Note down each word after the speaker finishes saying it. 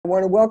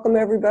want to welcome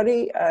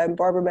everybody. I'm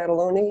Barbara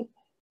Madeloni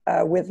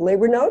with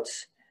Labor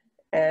Notes,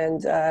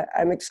 and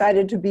I'm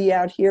excited to be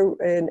out here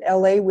in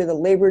LA with a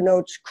Labor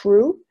Notes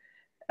crew,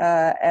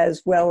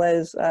 as well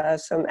as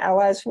some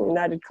allies from the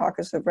United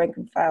Caucus of Rank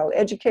and File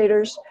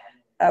Educators.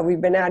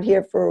 We've been out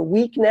here for a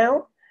week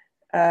now,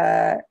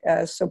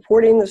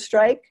 supporting the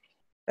strike.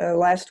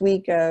 Last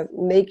week,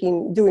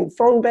 doing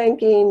phone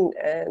banking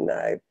and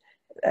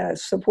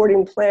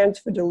supporting plans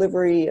for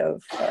delivery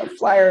of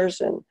flyers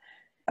and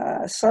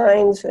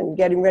signs and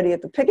getting ready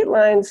at the picket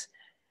lines.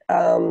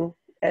 And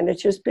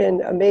it's just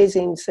been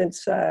amazing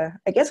since, I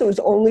guess it was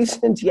only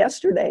since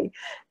yesterday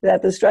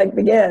that the strike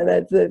began.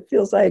 It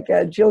feels like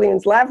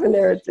Jillian's laughing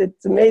there.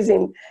 It's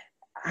amazing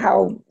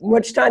how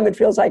much time it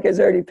feels like has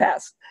already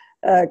passed,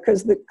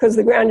 because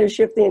the ground is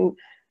shifting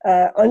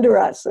under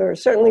us, or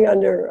certainly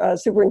under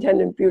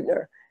Superintendent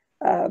Beutner,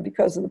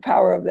 because of the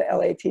power of the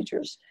LA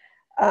teachers.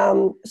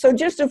 So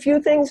just a few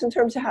things in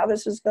terms of how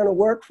this is going to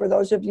work for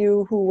those of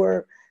you who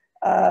were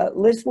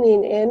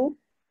listening in.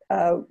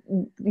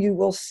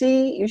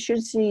 You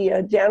should see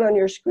down on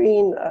your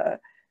screen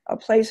a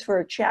place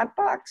for a chat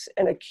box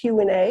and a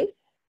Q&A.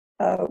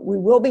 We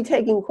will be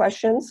taking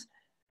questions,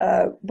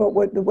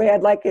 but the way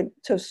I'd like it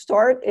to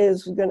start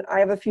is I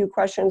have a few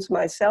questions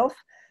myself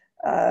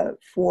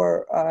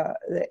for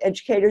the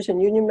educators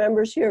and union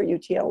members here at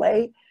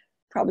UTLA.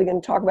 Probably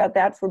going to talk about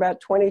that for about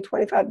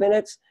 20-25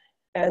 minutes.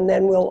 And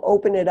then we'll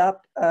open it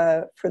up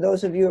for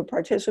those of you who are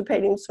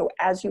participating. So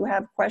as you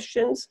have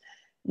questions,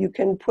 you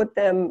can put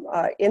them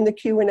in the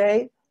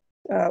Q&A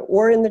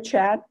or in the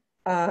chat.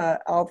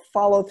 I'll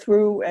follow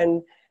through,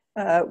 and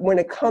when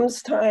it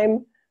comes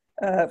time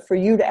for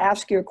you to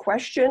ask your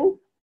question,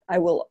 I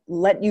will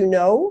let you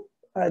know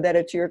that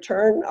it's your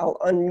turn. I'll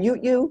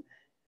unmute you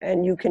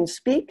and you can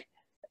speak.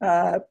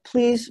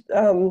 Please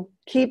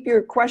keep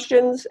your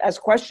questions as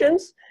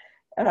questions.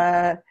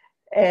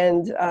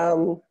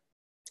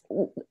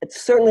 It's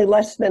certainly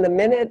less than a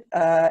minute,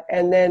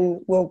 and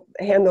then we'll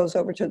hand those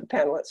over to the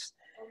panelists.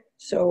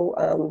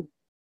 So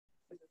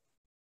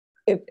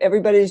if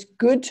everybody's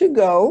good to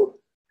go,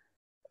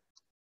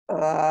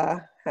 I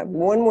have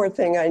one more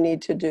thing I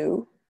need to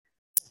do.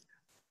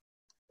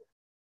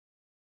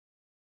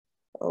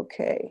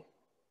 Okay,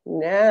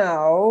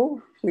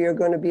 now we are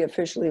going to be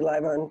officially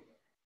live on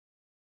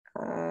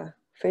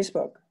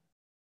Facebook.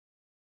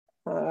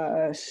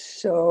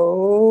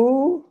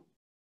 So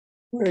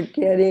we're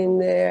getting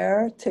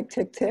there, tick,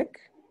 tick, tick.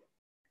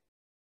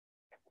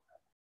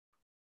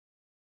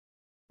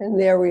 And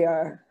there we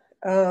are.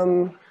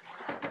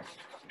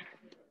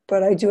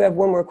 But I do have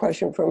one more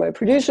question for my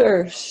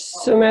producer,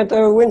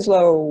 Samantha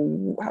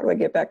Winslow. How do I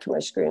get back to my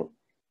screen?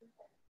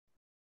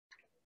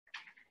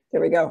 There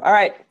we go. All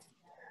right,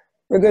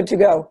 we're good to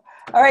go.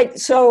 All right,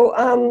 so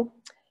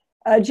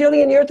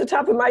Jillian, you're at the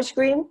top of my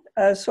screen.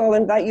 So I'll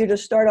invite you to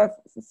start off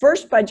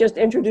first by just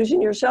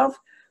introducing yourself,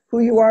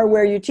 who you are,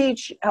 where you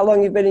teach, how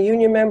long you've been a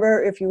union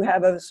member. If you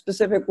have a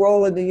specific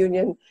role in the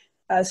union,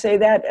 say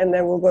that, and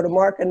then we'll go to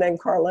Mark and then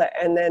Carla,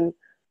 and then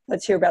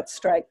let's hear about the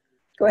strike.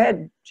 Go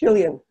ahead,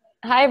 Jillian.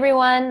 Hi,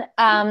 everyone.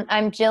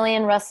 I'm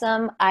Jillian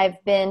Russum.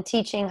 I've been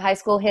teaching high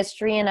school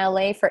history in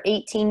LA for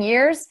 18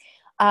 years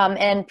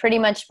and pretty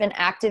much been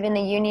active in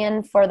the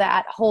union for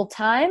that whole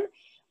time.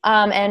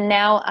 And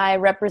now I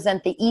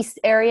represent the East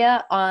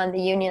area on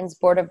the union's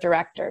board of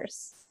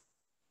directors.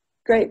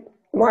 Great.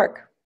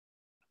 Mark.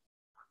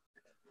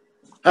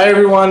 Hi,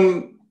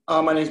 everyone.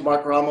 My name is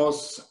Mark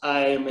Ramos.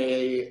 I'm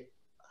a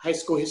high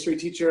school history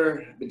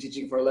teacher. I've been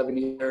teaching for 11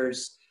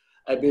 years.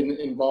 I've been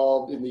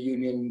involved in the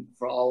union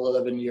for all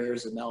 11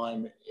 years, and now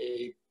I'm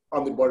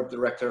on the board of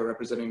director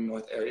representing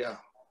North area.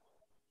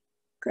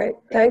 Great.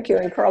 Thank you.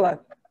 And Carla.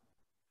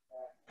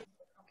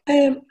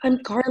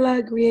 I'm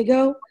Carla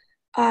Griego.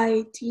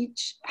 I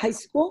teach high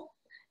school.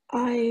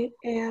 I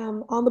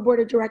am on the board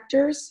of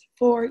directors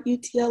for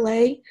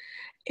UTLA,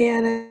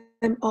 and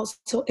I'm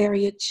also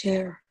area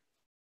chair.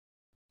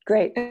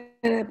 Great.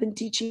 And I've been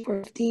teaching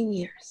for 15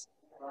 years.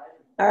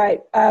 All right.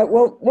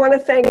 Well, want to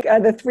thank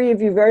the three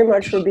of you very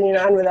much for being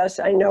on with us.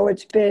 I know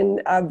it's been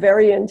a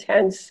very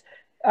intense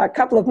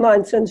couple of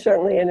months, and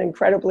certainly an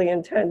incredibly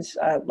intense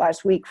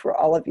last week for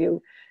all of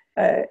you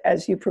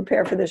as you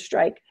prepare for this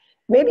strike.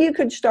 Maybe you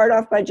could start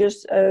off by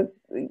just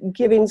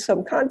giving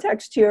some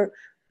context here.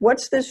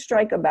 What's this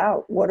strike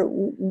about?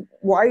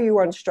 Why are you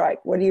on strike?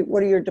 What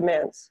are your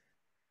demands?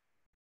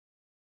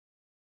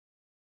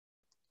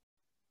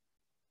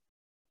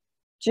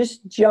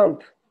 Just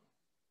jump.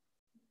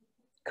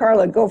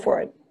 Carla, go for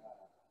it.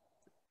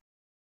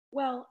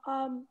 Well,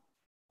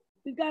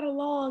 we've got a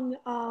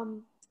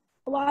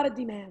lot of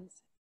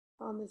demands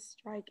on this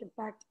strike. In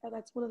fact,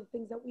 that's one of the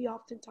things that we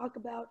often talk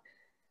about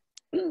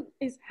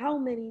is how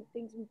many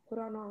things we put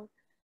on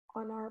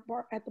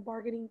at the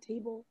bargaining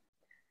table.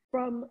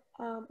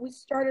 We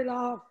started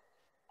off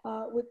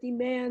with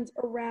demands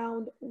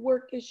around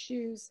work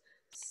issues,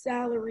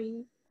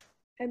 salary,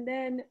 and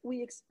then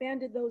we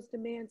expanded those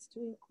demands to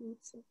include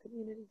some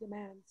community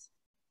demands.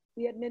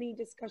 We had many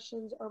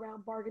discussions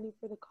around bargaining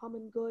for the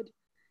common good,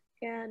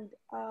 and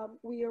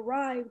we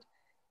arrived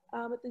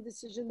at the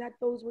decision that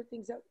those were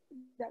things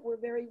that were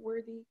very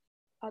worthy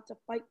to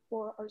fight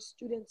for our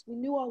students. We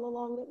knew all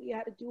along that we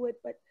had to do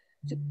it, but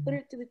to put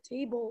it to the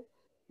table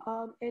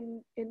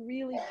and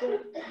really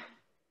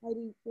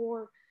fighting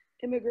for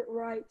immigrant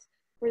rights,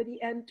 for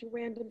the end to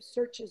random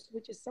searches,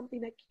 which is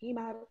something that came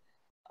out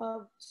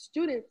of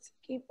students,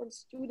 came from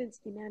students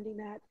demanding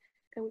that.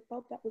 And we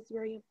felt that was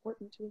very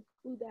important to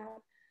include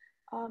that.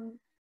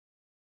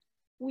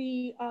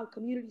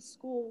 Community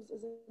schools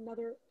is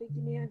another big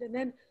demand. And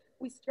then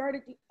we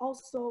started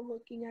also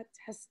looking at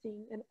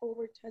testing and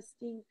over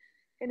testing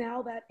and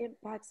how that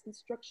impacts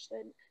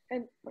instruction,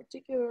 and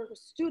particular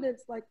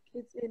students like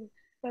kids in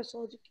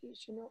special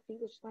education or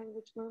English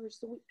language learners.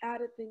 So we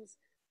added things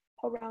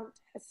around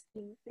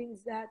testing,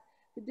 things that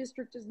the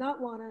district does not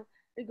want to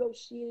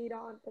negotiate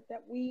on, but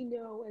that we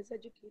know as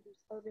educators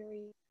are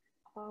very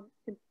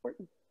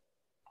important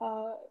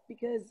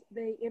because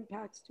they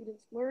impact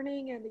students'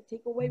 learning and they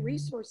take away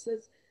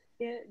resources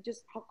and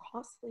just how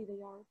costly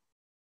they are.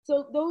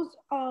 So those,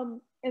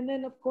 and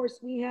then of course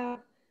we have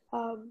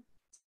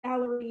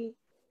salary,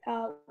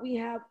 we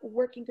have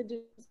working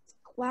conditions,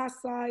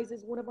 class size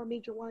is one of our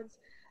major ones.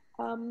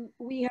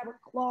 We have a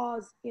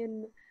clause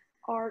in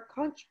our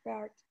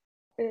contract,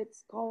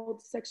 it's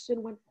called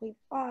section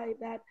 1.5,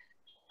 that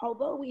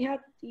although we have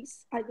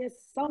these, I guess,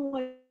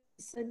 somewhat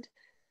decent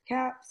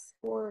caps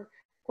or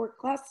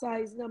class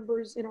size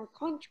numbers in our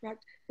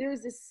contract, there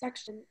is this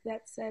section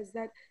that says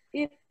that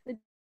if the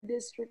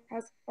district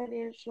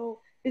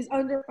is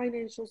under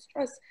financial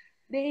stress,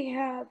 they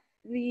have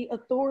the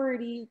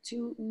authority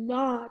to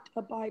not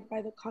abide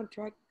by the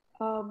contract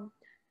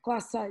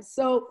class size.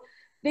 So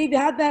they've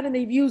had that and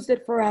they've used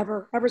it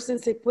forever, ever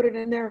since they put it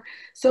in there.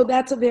 So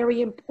that's a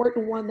very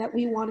important one that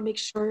we want to make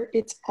sure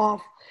it's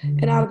off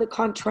and out of the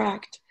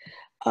contract.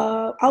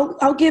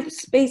 I'll give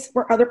space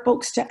for other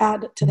folks to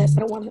add to this.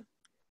 I don't want to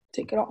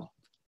take it all.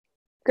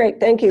 Great,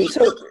 thank you.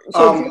 So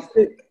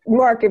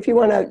Mark, if you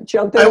want to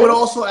jump in. I would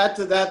also add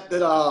to that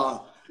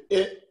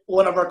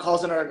one of our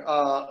calls in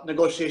our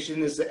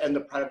negotiation is the end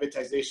of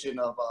privatization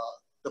of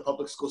the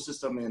public school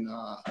system in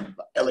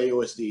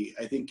LAUSD.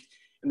 I think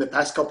in the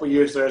past couple of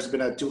years, there has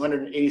been a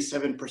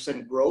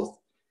 287% growth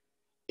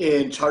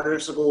in charter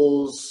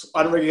schools,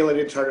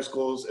 unregulated charter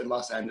schools in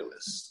Los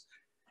Angeles.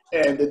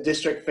 And the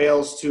district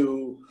fails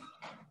to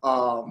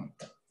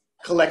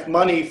collect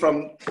money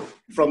from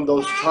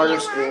those charter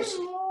schools,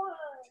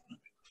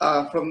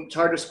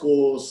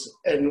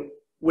 and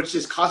which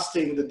is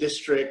costing the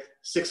district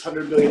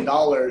 $600 million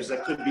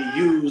that could be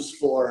used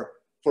for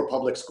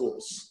public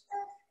schools.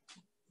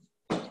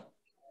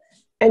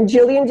 And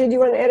Jillian, did you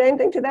want to add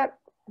anything to that?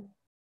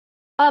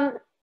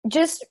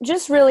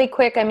 Just really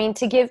quick. I mean,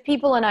 to give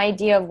people an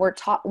idea of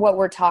what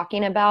we're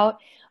talking about,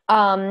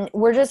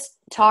 we're just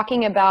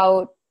talking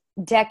about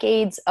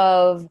decades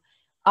of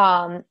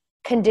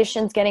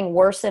conditions getting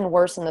worse and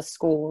worse in the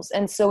schools.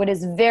 And so it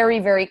is very,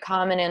 very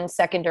common in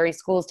secondary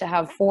schools to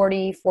have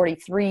 40,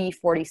 43,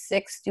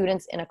 46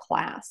 students in a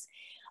class,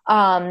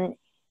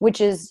 which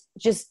is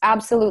just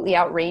absolutely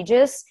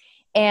outrageous.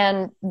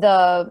 And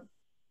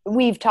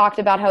we've talked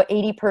about how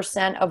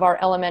 80% of our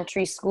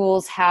elementary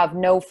schools have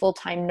no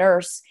full-time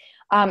nurse,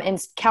 and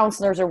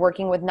counselors are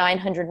working with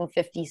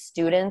 950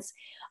 students.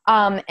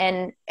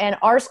 And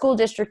our school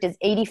district is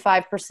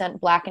 85%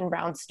 Black and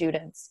brown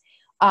students.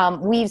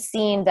 We've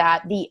seen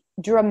that the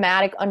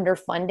dramatic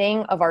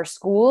underfunding of our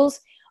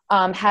schools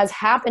has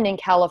happened in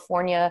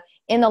California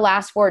in the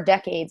last 4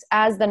 decades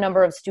as the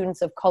number of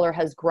students of color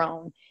has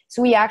grown.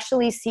 So we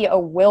actually see a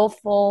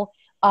willful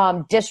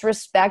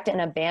disrespect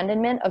and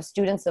abandonment of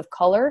students of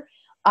color.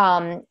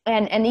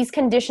 And these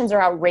conditions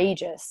are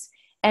outrageous.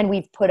 And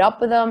we've put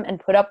up with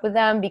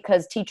them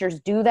because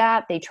teachers do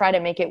that. They try to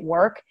make it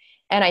work.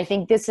 And I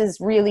think this is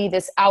really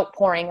this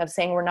outpouring of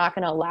saying we're not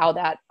going to allow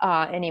that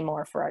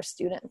anymore for our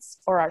students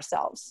or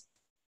ourselves.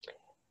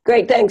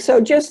 Great, thanks.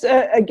 So just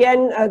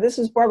again, this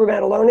is Barbara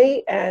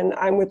Madeloni, and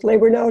I'm with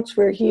Labor Notes.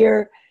 We're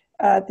here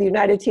at the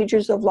United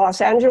Teachers of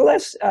Los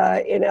Angeles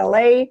in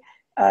LA,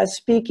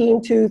 speaking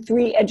to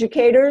 3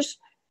 educators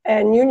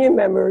and union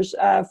members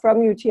from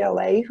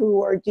UTLA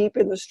who are deep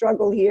in the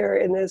struggle here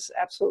in this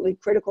absolutely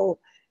critical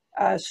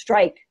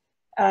strike.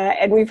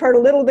 And we've heard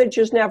a little bit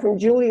just now from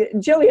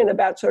Jillian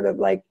about sort of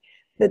like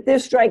that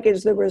this strike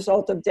is the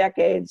result of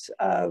decades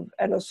of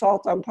an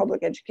assault on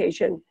public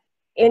education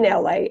in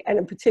LA. And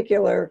in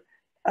particular,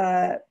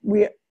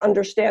 we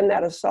understand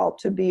that assault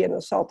to be an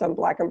assault on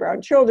Black and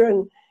brown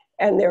children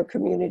and their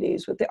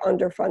communities with the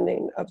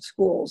underfunding of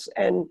schools.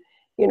 And,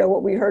 you know,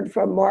 what we heard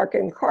from Mark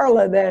and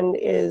Carla then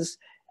is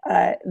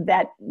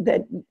that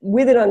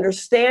with an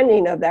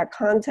understanding of that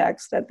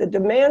context, that the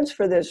demands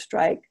for this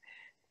strike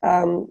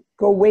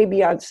go way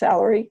beyond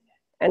salary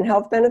and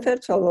health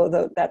benefits,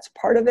 although that's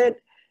part of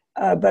it,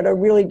 but are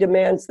really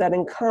demands that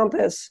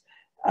encompass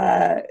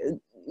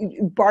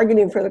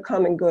bargaining for the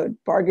common good,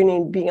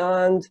 bargaining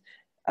beyond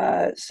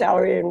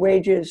salary and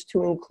wages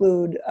to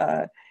include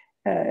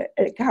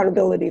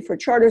accountability for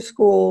charter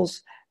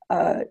schools,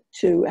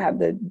 to have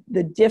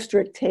the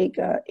district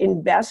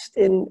invest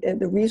in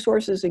the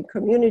resources in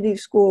community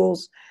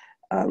schools,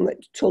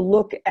 to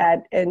look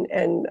at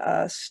and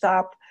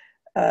stop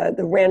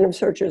the random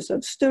searches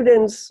of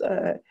students,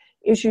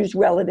 issues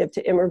relative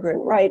to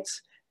immigrant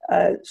rights.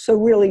 So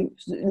really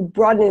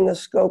broadening the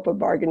scope of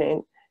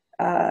bargaining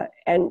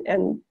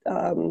and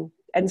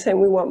saying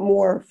we want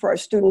more for our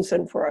students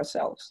and for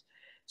ourselves.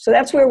 So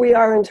that's where we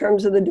are in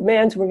terms of the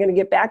demands. We're going to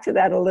get back to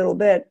that a little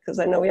bit because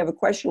I know we have a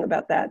question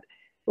about that.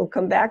 We'll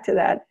come back to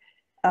that.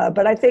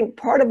 But I think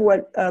part of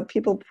what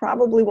people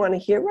probably want to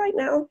hear right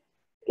now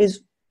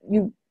is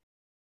you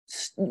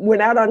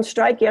went out on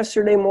strike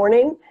yesterday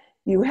morning.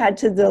 You had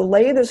to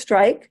delay the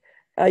strike.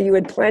 You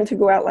had planned to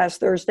go out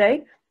last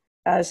Thursday.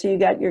 So you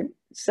got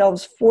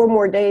yourselves 4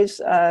 more days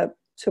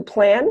to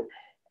plan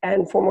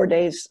and 4 more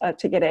days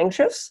to get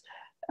anxious.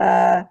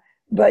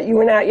 But you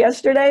went out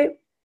yesterday.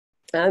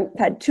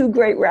 Had 2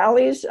 great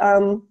rallies.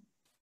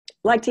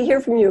 Like to hear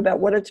from you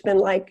about what it's been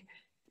like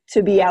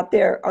to be out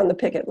there on the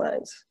picket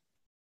lines.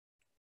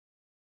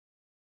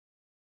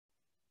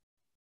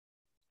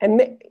 And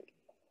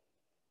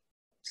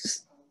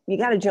you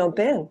got to jump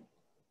in.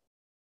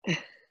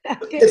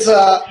 Okay. It's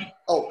go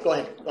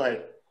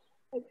ahead.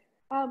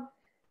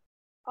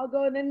 I'll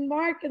go and then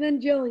Mark and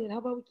then Jillian. How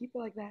about we keep it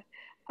like that?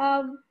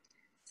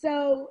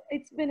 So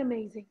it's been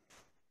amazing.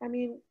 I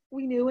mean,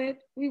 we knew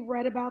it. We've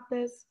read about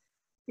this.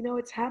 You know,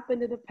 it's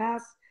happened in the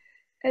past,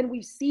 and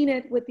we've seen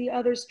it with the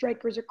other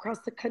strikers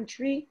across the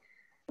country,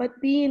 but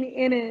being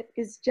in it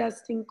is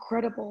just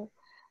incredible.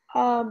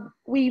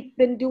 We've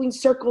been doing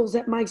circles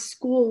at my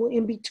school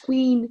in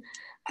between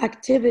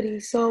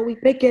activities. So we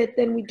picket,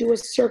 then we do a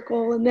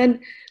circle, and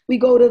then we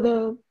go to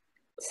the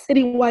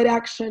citywide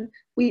action.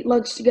 We eat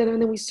lunch together,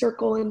 and then we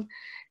circle. And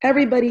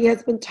everybody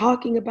has been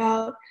talking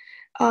about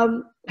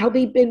how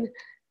they've been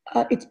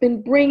it's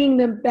been bringing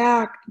them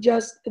back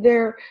just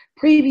their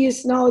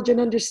previous knowledge and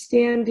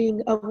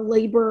understanding of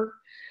labor,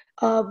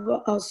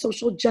 of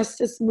social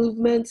justice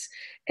movements,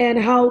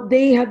 and how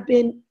they have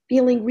been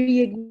feeling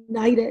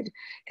reignited.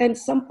 And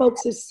some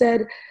folks have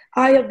said,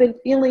 I have been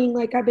feeling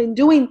like I've been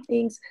doing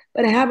things,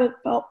 but I haven't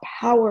felt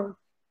power.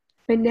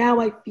 And now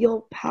I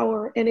feel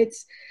power. And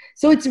it's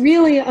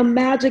really a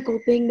magical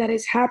thing that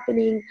is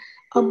happening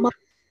among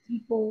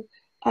people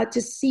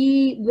to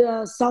see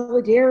the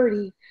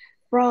solidarity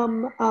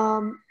from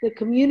the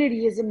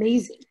community is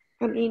amazing.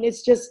 I mean,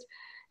 it's just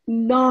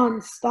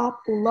nonstop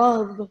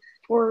love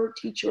for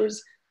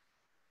teachers.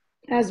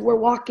 As we're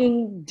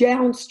walking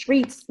down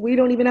streets, we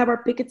don't even have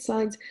our picket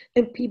signs,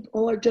 and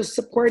people are just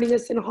supporting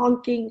us and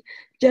honking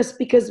just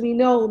because we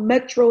know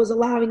Metro is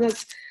allowing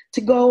us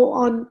to go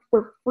on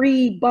for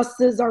free.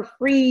 Buses are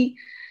free.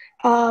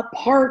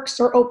 Parks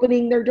are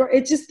opening their door.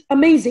 It's just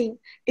amazing.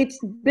 It's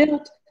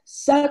built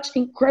such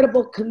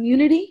incredible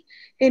community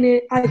in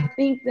it. I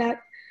think that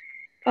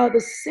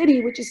the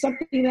city, which is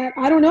something that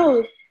I don't know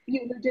if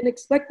you didn't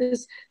expect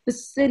this, the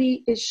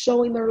city is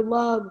showing their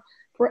love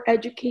for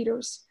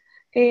educators.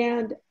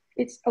 And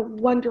it's a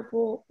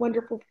wonderful,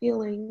 wonderful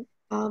feeling.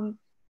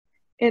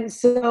 And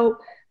so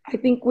I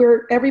think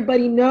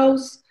everybody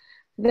knows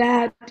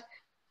that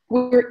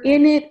we're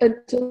in it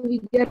until we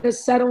get a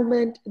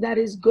settlement that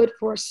is good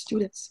for our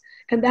students.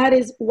 And that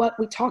is what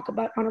we talk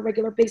about on a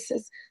regular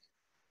basis,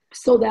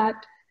 so that,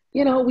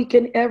 you know, we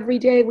can every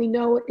day, we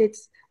know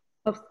it's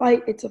a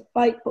fight,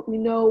 but we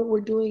know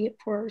we're doing it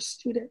for our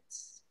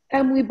students.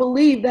 And we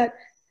believe that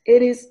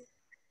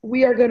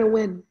we are going to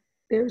win.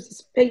 There's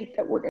this faith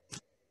that we're going to.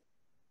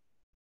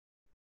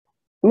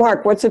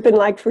 Mark, what's it been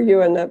like for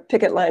you on the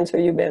picket lines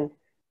where you've been?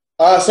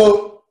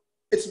 So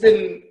it's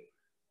been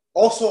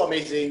also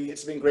amazing.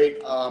 It's been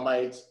great.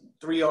 My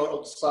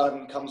 3-year-old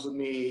son comes with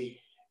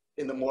me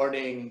in the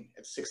morning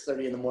at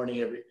 6:30 in the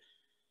morning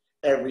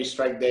every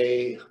strike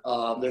day.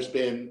 There's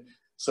been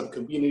some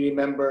community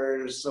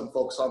members, some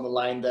folks on the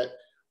line that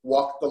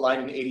walked the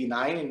line in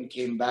 '89 and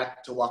came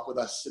back to walk with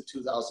us in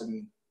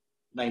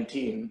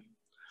 2019.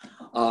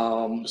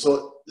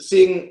 So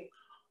seeing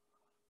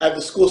at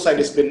the school site,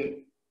 it's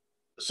been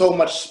so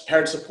much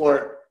parent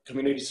support,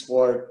 community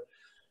support.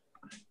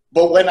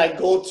 But when I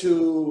go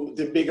to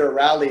the bigger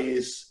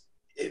rallies,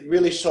 it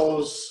really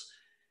shows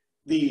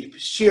the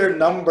sheer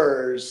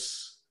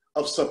numbers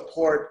of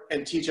support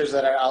and teachers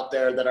that are out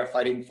there that are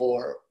fighting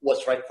for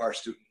what's right for our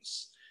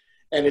students.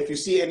 And if you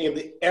see any of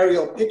the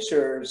aerial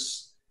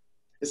pictures,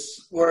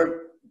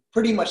 we're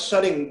pretty much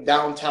shutting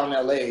downtown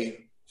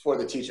LA for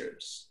the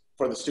teachers,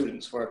 for the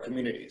students, for our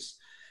communities.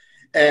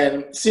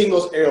 And seeing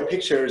those aerial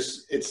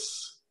pictures,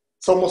 it's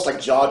almost like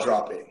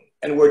jaw-dropping.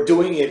 And we're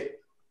doing it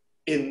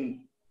in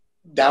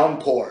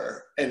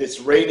downpour, and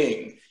it's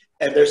raining,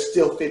 and there's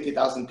still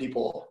 50,000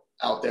 people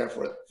out there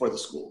for the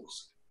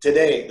schools.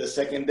 Today, the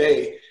second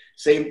day,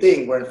 same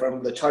thing. We're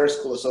from the Charter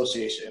School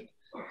Association,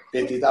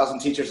 50,000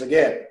 teachers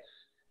again.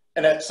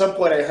 And at some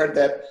point I heard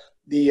that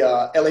the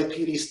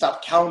LAPD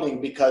stopped counting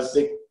because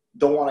they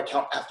don't want to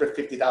count after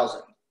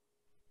 50,000.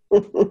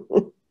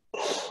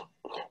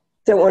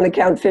 Don't want to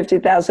count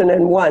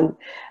 50,001.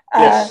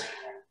 Yes.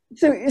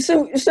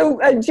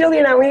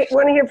 Jillian, I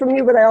want to hear from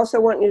you, but I also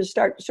want you to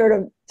start sort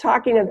of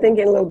talking and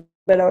thinking a little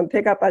bit and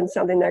pick up on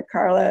something that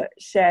Carla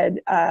said,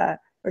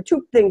 or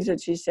two things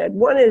that she said.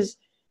 One is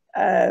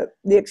the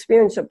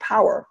experience of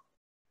power,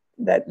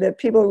 that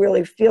people are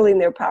really feeling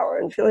their power,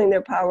 and feeling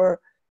their power,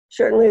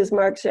 certainly as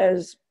Mark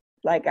says,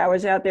 like I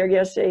was out there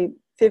yesterday,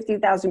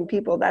 50,000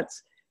 people,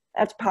 that's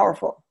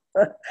powerful.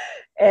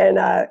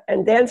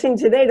 and dancing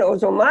today to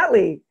Ozone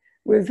Motley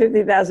with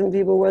 50,000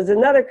 people was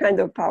another kind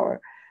of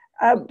power.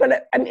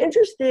 But I'm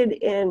interested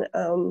in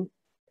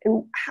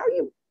how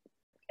you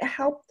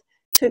helped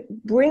to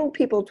bring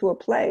people to a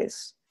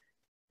place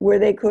where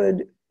they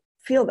could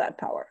feel that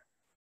power.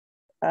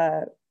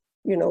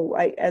 You know,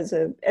 as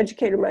an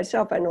educator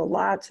myself, I know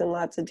lots and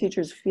lots of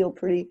teachers feel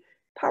pretty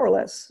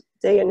powerless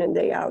day in and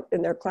day out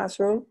in their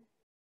classroom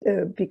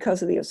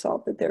because of the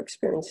assault that they're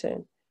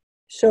experiencing.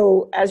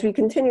 So as we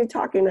continue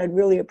talking, I'd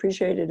really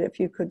appreciate it if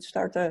you could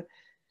start to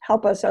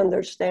help us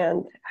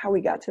understand how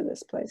we got to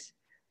this place.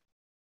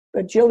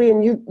 But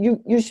Jillian,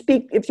 you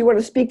speak, if you want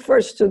to speak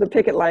first to the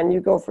picket line, you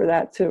go for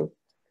that too.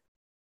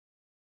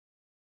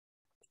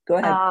 Go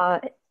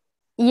ahead.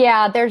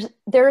 Yeah,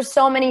 there's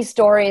so many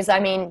stories. I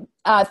mean,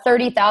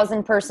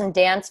 30,000 person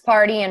dance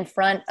party in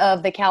front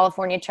of the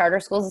California Charter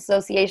Schools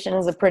Association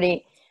is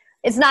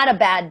it's not a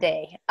bad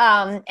day.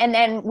 And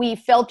then we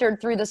filtered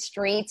through the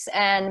streets,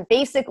 and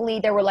basically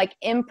there were like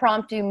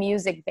impromptu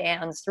music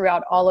bands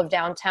throughout all of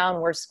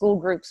downtown where school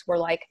groups were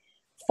like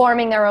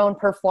forming their own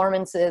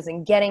performances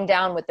and getting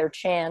down with their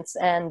chants.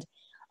 And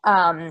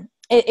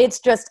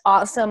it's just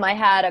awesome. I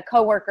had a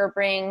coworker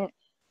bring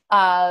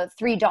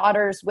 3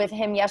 daughters with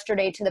him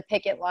yesterday to the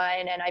picket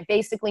line, and I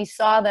basically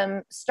saw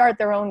them start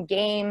their own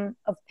game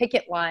of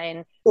picket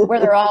line where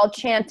they're all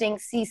chanting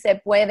 "Si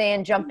se puede"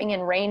 and jumping in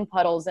rain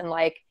puddles, and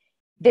like,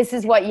 this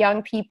is what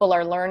young people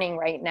are learning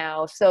right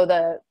now. So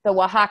the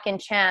Oaxacan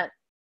chant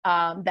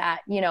that,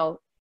 you know,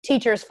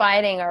 teachers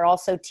fighting are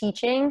also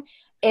teaching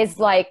is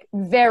like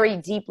very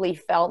deeply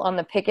felt on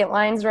the picket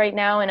lines right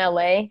now in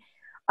LA.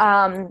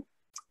 I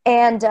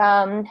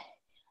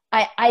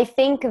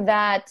think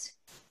that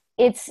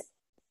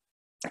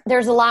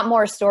there's a lot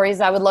more stories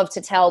I would love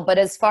to tell, but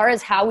as far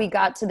as how we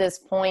got to this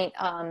point,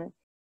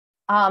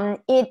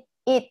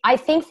 I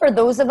think for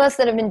those of us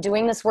that have been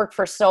doing this work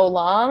for so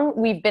long,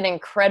 we've been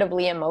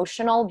incredibly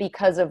emotional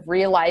because of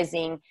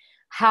realizing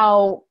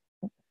how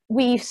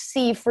we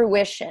see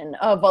fruition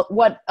of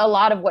a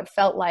lot of what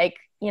felt like,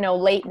 you know,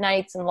 late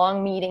nights and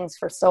long meetings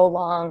for so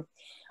long.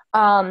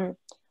 There's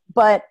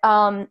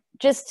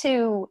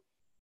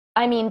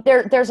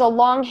a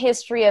long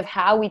history of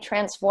how we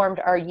transformed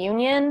our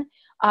union.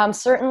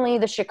 Certainly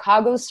the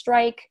Chicago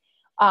strike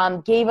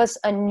gave us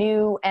a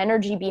new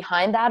energy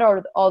behind that,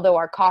 although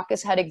our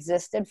caucus had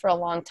existed for a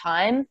long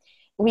time.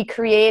 We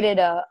created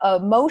a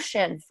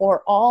motion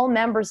for all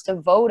members to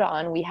vote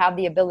on. We have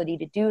the ability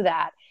to do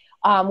that,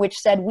 which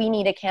said we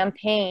need a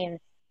campaign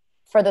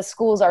for the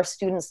schools our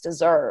students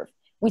deserve.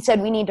 We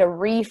said we need to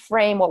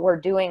reframe what we're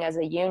doing as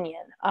a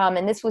union.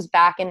 And this was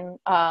back in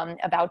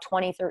about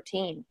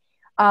 2013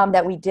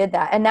 that we did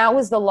that. And that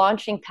was the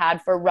launching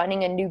pad for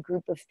running a new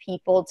group of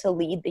people to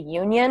lead the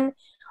union.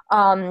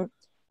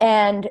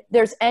 And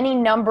there's any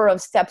number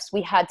of steps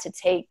we had to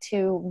take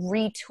to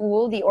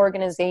retool the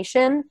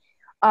organization.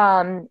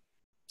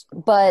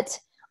 But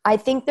I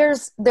think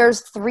there's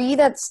 3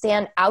 that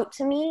stand out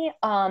to me.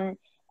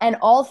 And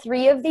all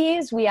 3 of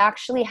these, we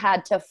actually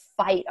had to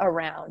fight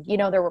around. You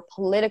know, there were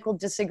political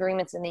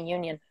disagreements in the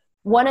union.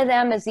 One of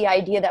them is the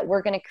idea that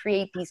we're going to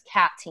create these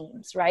CAT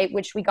teams, right?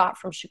 Which we got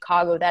from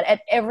Chicago, that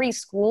at every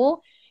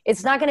school,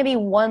 it's not going to be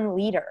one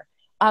leader.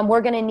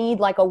 We're going to need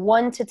like a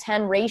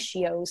 1-to-10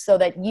 ratio so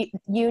that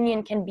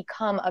union can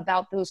become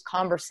about those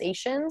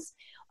conversations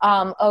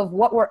of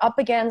what we're up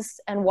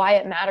against and why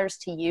it matters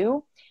to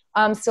you.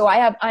 So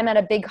I'm at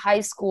a big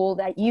high school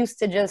that used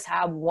to just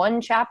have one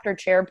chapter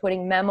chair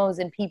putting memos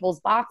in people's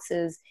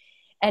boxes.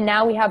 And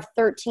now we have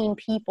 13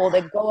 people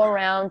that go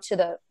around to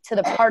the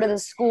part of the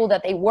school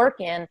that they work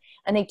in,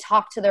 and they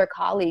talk to their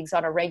colleagues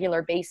on a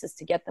regular basis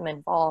to get them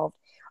involved.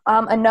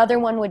 Another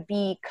one would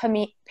be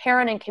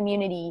parent and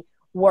community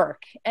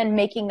work and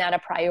making that a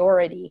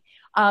priority.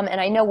 And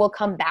I know we'll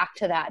come back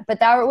to that, but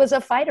there was a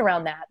fight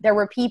around that. There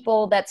were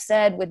people that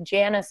said with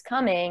Janice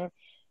coming,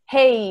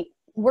 hey,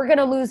 we're going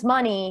to lose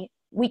money.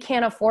 We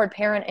can't afford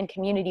parent and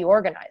community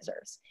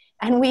organizers.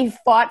 And we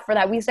fought for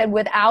that. We said,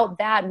 without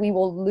that, we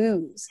will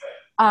lose.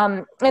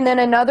 And then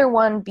another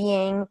one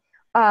being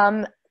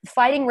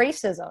fighting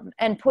racism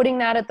and putting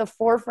that at the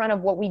forefront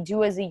of what we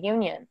do as a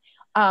union.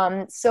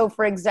 So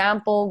for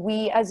example,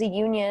 we as a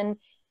union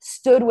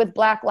stood with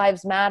Black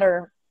Lives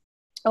Matter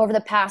over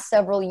the past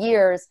several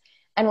years.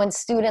 And when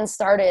students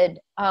started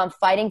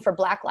fighting for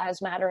Black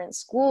Lives Matter in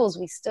schools,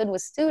 we stood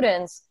with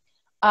students,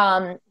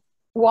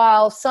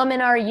 while some in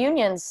our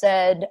union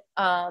said,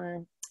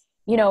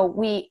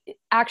 we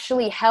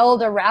actually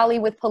held a rally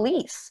with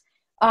police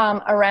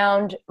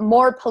around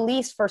more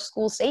police for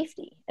school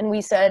safety. And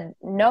we said,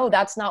 no,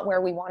 that's not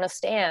where we want to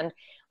stand.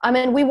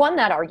 And we won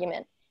that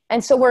argument.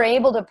 And so we're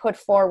able to put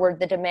forward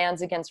the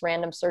demands against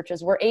random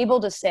searches. We're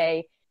able to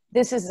say,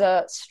 this is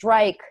a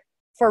strike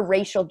for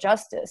racial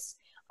justice.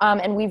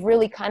 And we've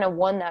really kind of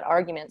won that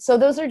argument. So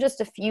those are just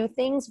a few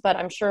things, but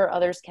I'm sure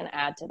others can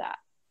add to that.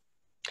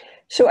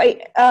 So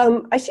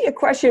I see a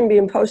question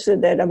being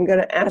posted that I'm going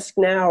to ask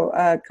now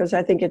because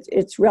I think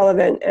it's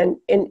relevant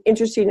and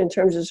interesting in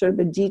terms of sort of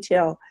the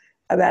detail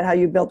about how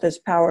you built this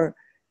power.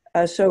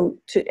 So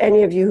to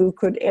any of you who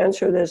could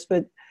answer this,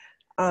 but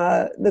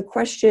the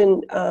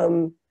question,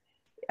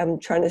 I'm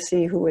trying to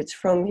see who it's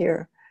from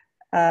here,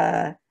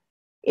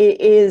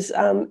 is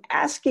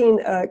asking,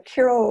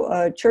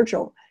 Carol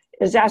Churchill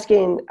is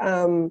asking,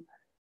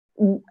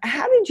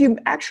 how did you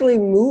actually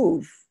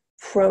move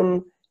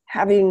from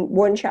having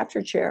one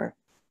chapter chair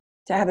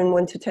to having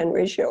 1-to-10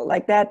 ratio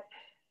like that?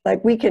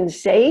 Like we can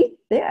say,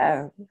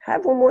 yeah,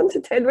 have a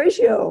 1-to-10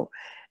 ratio.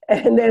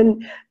 And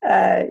then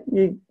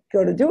you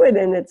go to do it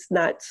and it's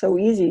not so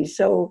easy.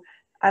 So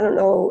I don't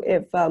know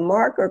if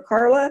Mark or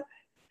Carla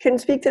can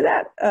speak to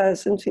that or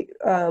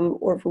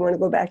if we want to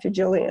go back to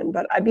Jillian,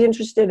 but I'd be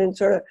interested in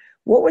sort of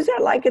what was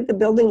that like at the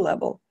building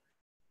level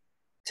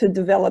to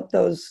develop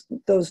those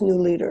new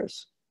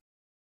leaders?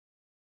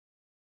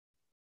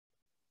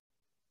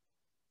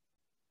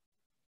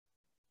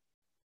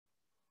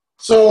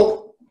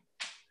 So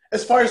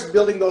as far as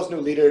building those new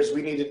leaders,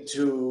 we needed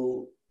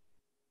to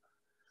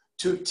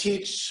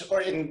teach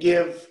and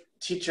give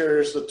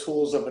teachers the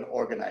tools of an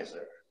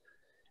organizer.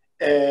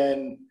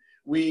 And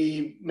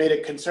we made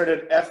a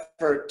concerted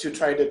effort to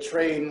try to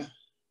train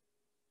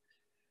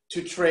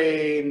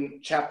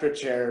chapter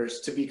chairs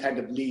to be kind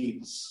of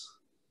leads,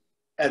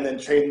 and then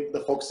train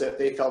the folks that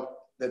they felt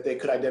that they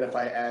could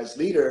identify as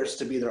leaders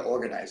to be their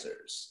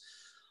organizers.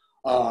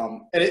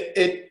 And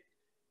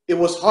it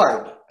was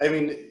hard. I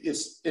mean,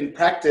 it's in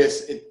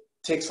practice, it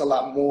takes a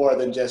lot more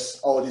than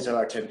just, oh, these are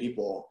our 10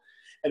 people.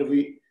 And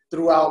we,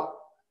 throughout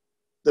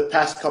the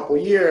past couple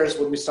of years,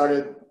 when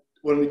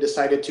we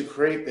decided to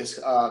create this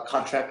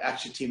contract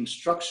action team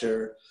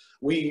structure,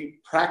 we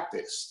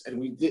practiced and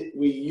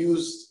we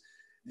used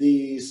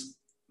these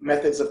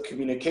methods of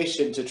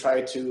communication to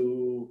try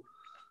to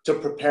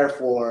prepare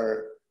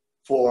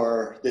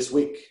for this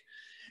week.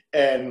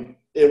 And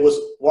it was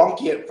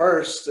wonky at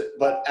first,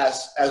 but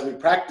as we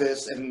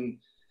practice and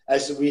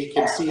as we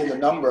can see in the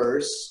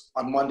numbers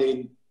on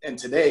Monday and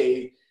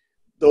today,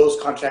 those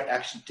contract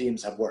action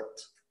teams have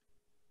worked.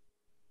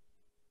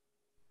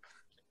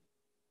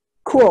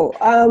 Cool.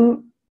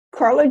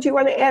 Carla, do you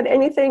want to add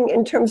anything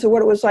in terms of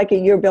what it was like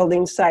at your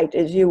building site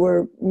as you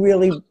were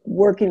really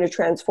working to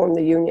transform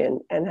the union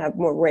and have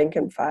more rank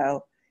and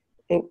file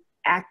and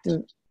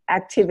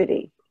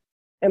activity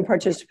and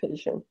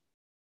participation?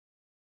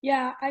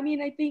 Yeah, I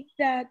mean, I think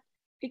that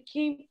it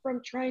came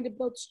from trying to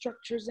build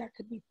structures that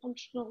could be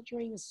functional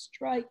during a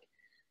strike.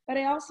 But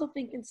I also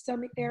think in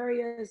some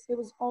areas, it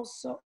was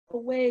also a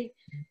way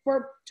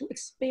to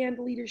expand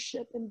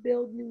leadership and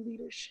build new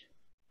leadership.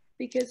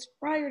 Because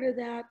prior to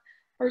that,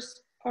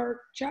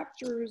 our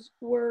chapters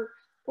were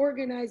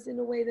organized in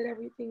a way that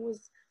everything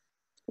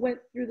went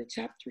through the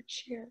chapter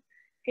chair.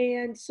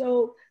 And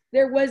so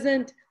there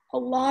wasn't a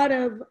lot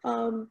of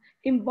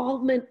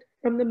involvement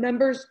from the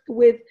members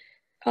with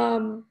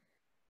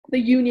the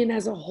union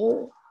as a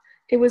whole.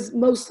 It was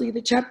mostly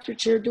the chapter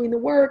chair doing the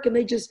work, and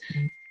they just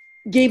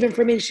gave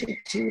information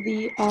to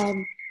the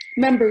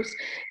members.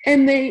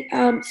 And they,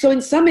 so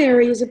in some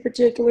areas, and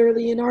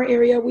particularly in our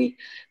area,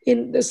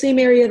 in the same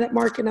area that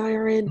Mark and I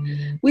are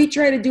in, we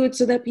try to do it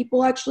so that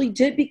people actually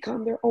did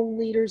become their own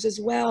leaders as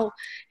well.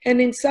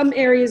 And in some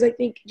areas, I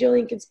think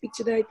Jillian can speak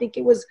to that, I think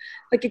it was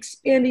like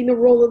expanding the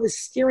role of the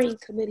steering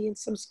committee. In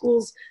some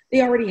schools,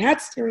 they already had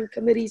steering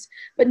committees,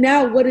 but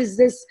now what does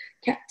this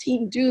CAT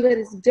team do that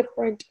is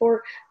different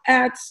or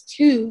adds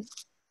to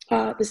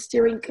the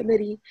steering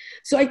committee?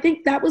 So I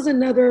think that was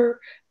another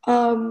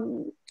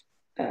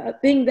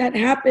thing that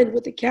happened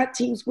with the CAT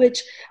teams,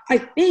 which I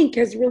think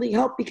has really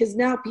helped because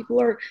now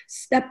people are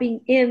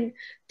stepping in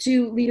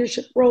to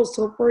leadership roles.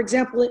 So for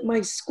example, at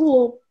my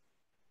school,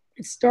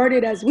 it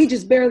started as, we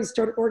just barely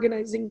started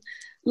organizing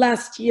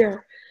last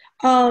year.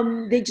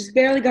 They just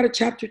barely got a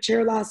chapter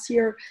chair last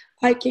year.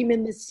 I came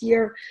in this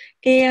year.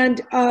 And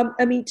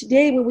I mean,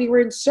 today when we were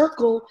in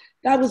circle,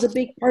 that was a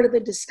big part of the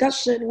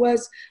discussion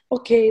was,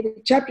 okay,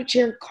 the chapter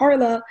chair and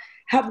Carla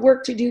have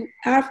work to do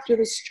after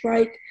the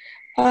strike,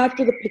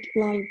 after the picket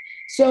line.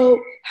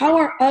 So how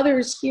are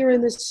others here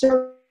in this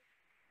circle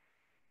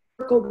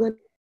going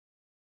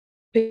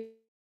to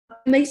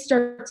they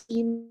start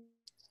seeing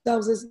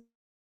themselves as,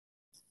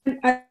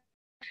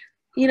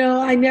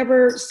 I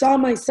never saw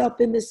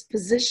myself in this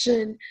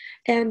position,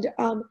 and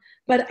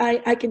but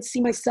I can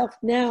see myself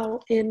now.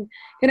 And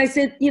I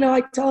said,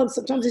 I tell them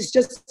sometimes it's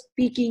just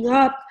speaking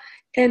up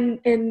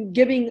and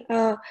giving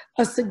a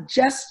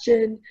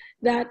suggestion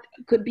that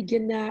could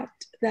begin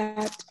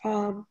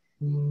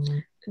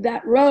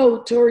that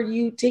road toward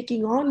you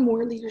taking on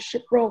more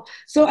leadership role.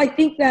 So I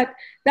think that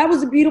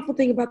was a beautiful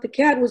thing about the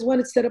CAD was, one,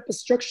 it set up a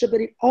structure,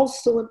 but it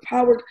also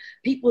empowered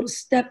people to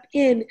step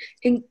in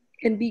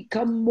and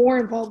become more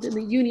involved in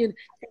the union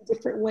in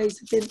different ways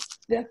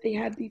that they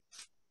had before?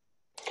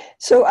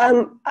 So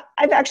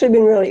I've actually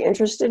been really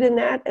interested in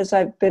that as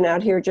I've been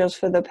out here just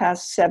for the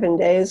past 7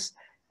 days.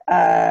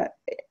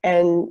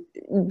 And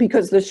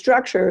because the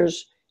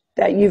structures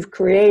that you've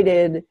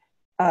created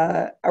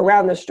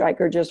around the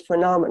strike are just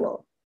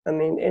phenomenal. I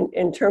mean,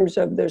 in terms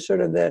of the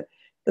sort of the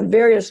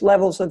various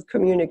levels of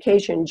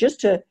communication, just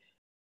to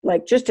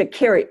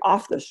carry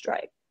off the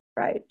strike,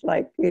 right?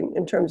 Like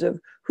in terms of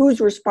who's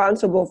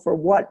responsible for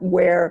what,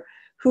 where,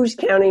 who's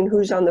counting,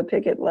 who's on the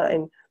picket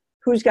line,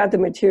 who's got the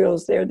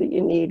materials there that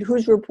you need,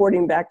 who's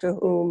reporting back to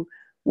whom,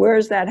 where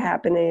is that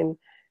happening,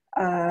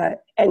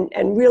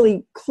 and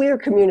really clear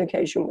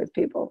communication with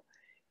people.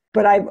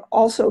 But I've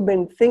also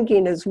been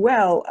thinking as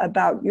well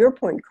about your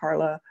point,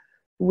 Carla,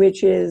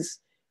 which is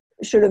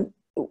sort of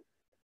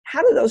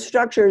how do those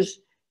structures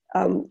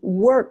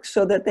work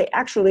so that they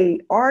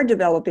actually are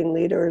developing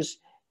leaders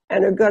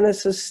and are going to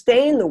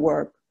sustain the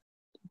work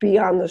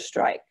beyond the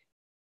strike,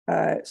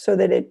 so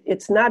that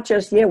it's not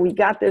just, yeah, we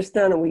got this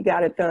done and we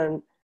got it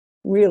done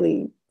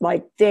really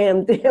like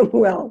damn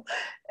well,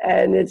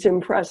 and it's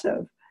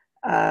impressive.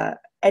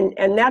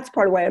 And that's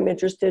part of why I'm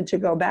interested to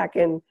go back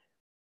and,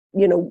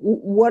 you know,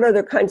 what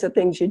other kinds of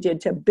things you did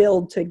to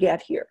build to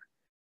get here.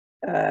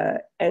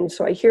 And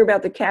so I hear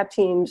about the CAP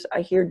teams,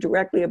 I hear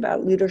directly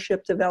about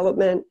leadership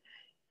development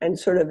and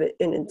sort of an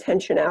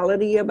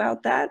intentionality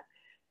about that,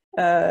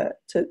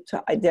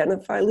 to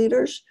identify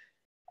leaders.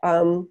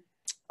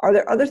 Are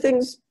there other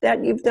things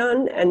that you've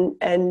done,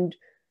 and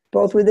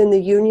both within the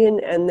union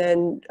and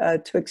then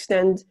to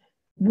extend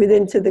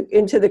into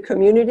the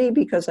community?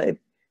 Because I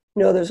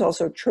know there's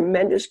also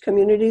tremendous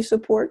community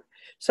support.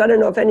 So I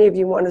don't know if any of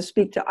you want to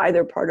speak to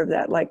either part of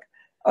that, like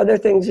other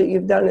things that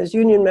you've done as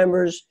union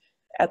members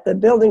at the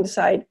building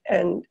site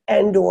and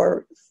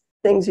or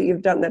things that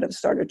you've done that have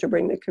started to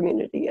bring the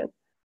community in.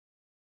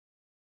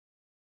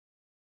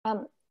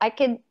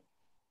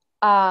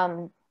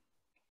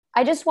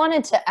 I just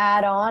wanted to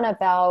add on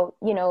about,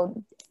 you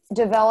know,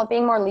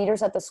 developing more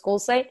leaders at the school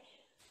site.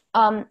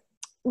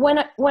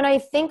 When I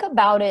think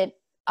about it,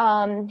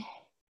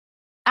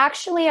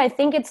 actually, I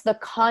think it's the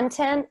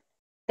content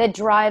that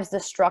drives the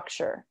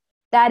structure.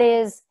 That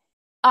is,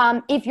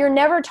 if you're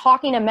never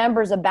talking to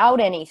members about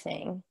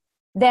anything,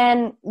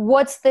 then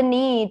what's the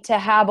need to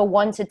have a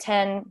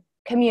 1-to-10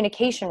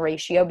 communication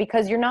ratio,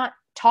 because you're not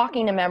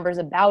talking to members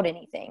about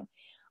anything.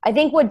 I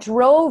think what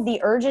drove the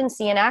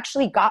urgency and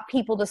actually got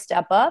people to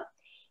step up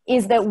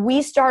is that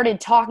we started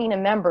talking to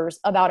members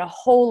about a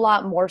whole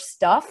lot more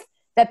stuff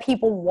that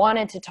people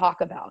wanted to talk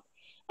about.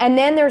 And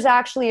then there's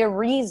actually a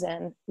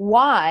reason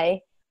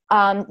why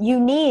you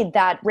need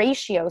that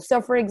ratio. So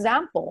for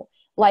example,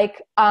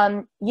 like,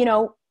 you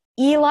know,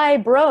 Eli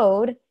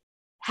Broad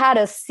had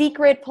a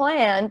secret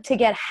plan to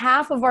get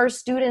half of our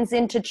students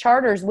into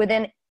charters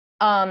within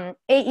 8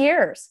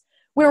 years.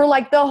 We were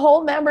like, the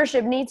whole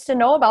membership needs to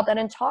know about that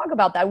and talk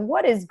about that.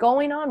 What is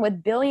going on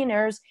with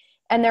billionaires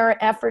and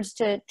their efforts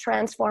to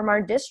transform our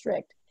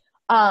district?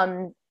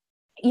 You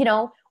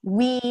know,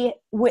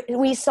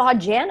 we saw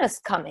Janice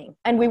coming,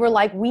 and we were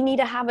like, we need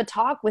to have a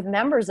talk with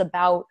members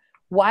about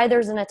why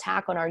there's an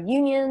attack on our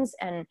unions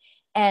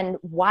and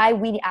why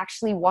we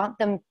actually want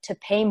them to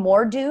pay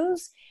more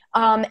dues.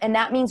 And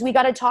that means we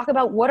got to talk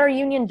about what our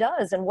union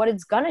does and what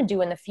it's going to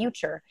do in the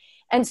future.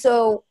 And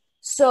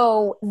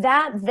so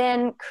that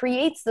then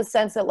creates the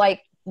sense that,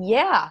 like,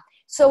 yeah.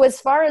 So as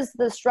far as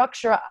the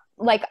structure,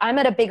 like, I'm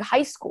at a big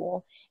high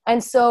school,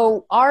 and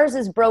so ours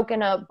is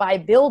broken up by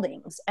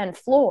buildings and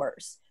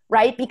floors,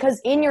 right? Because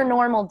in your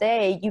normal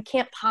day, you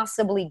can't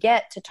possibly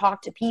get to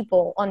talk to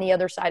people on the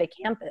other side of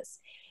campus.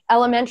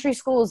 Elementary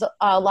schools,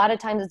 a lot of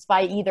times it's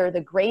by either the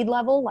grade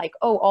level, like,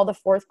 oh, all the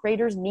 4th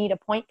graders need a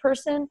point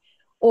person,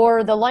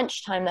 or the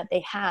lunchtime that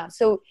they have.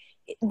 So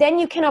then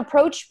you can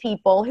approach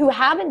people who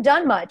haven't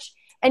done much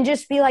and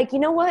just be like, you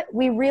know what,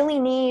 we really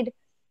need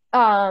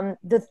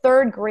the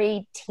 3rd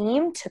grade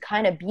team to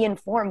kind of be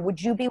informed.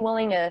 Would you be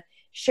willing to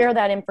share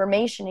that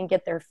information and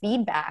get their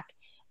feedback?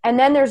 And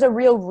then there's a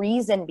real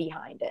reason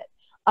behind it,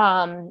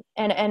 and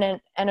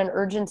an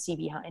urgency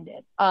behind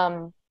it.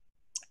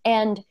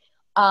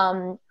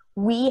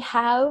 We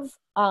have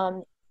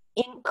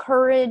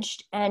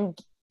encouraged and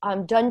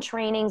done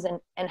trainings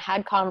and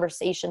had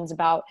conversations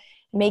about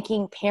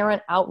making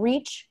parent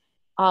outreach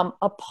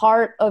a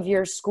part of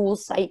your school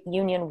site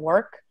union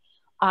work.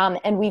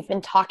 And we've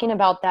been talking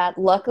about that,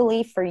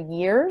 luckily, for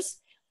years.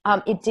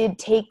 It did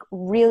take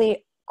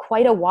really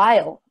quite a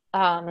while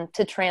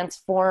to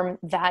transform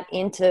that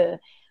into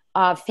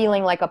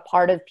feeling like a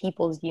part of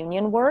people's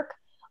union work.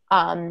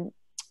 And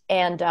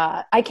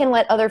I can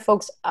let other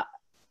folks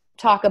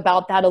talk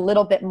about that a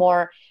little bit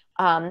more.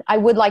 I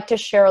would like to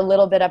share a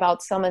little bit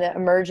about some of the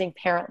emerging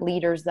parent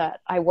leaders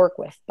that I work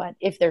with, but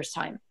if there's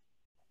time.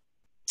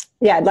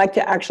 Yeah, I'd like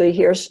to actually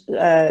hear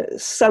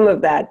some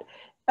of that.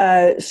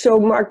 So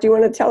Mark, do you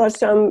want to tell us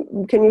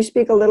can you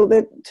speak a little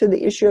bit to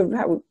the issue of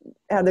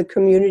how the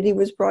community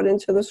was brought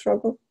into the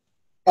struggle?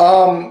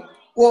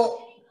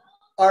 Well,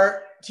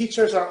 our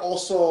teachers are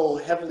also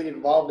heavily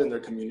involved in their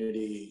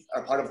community,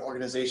 are part of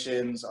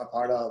organizations, are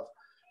part of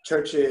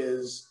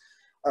churches,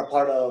 are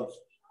part of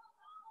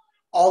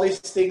all these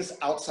things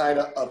outside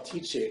of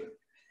teaching.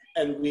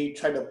 And we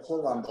try to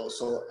pull on those.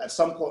 So at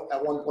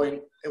one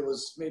point, it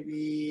was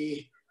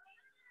maybe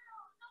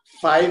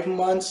 5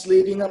 months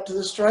leading up to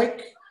the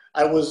strike,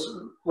 I was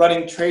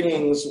running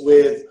trainings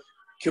with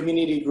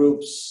community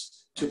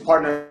groups to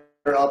partner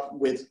up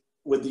with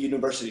the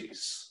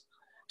universities,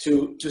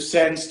 to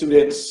send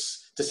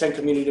students, to send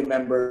community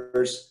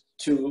members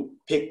to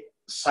pick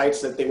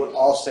sites that they would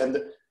all send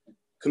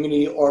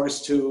community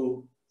orgs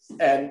to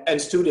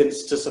and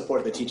students to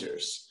support the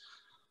teachers.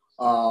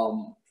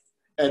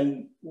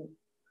 And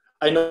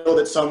I know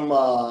that some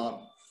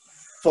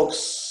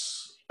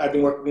folks I've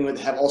been working with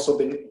have also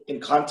been in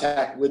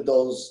contact with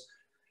those,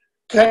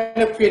 kind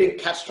of creating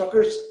CAT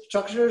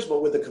structures,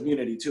 but with the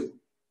community too,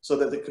 so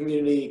that the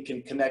community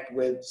can connect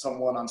with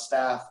someone on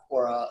staff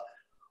or a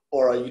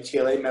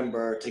UTLA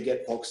member to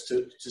get folks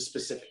to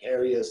specific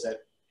areas that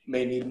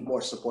may need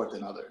more support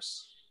than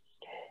others.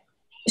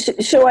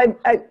 So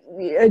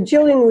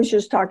Jillian was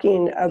just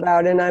talking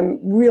about, and I'm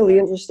really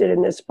interested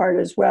in this part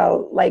as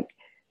well, like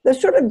the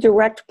sort of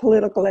direct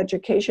political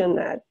education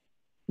that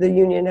the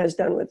union has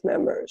done with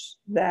members,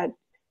 that,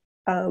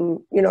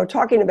 you know,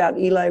 talking about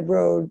Eli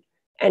Broad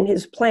and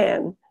his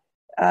plan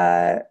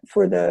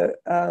for the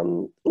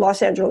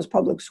Los Angeles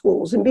public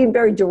schools, and being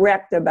very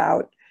direct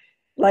about,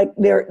 like,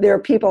 there are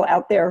people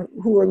out there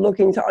who are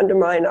looking to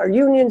undermine our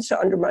unions, to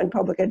undermine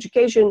public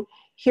education.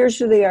 Here's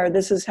who they are.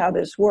 This is how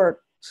this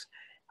works.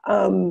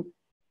 And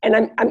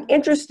I'm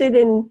interested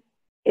in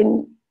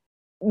you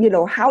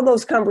know, how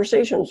those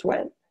conversations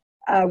went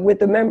with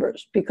the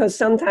members, because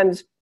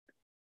sometimes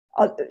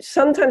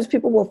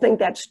people will think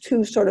that's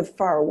too sort of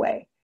far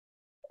away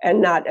and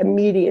not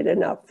immediate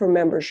enough for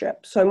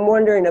membership. So I'm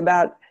wondering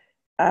about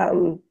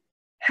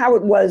how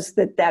it was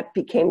that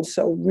became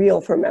so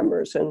real for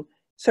members, and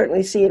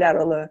certainly see it out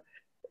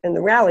in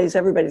the rallies.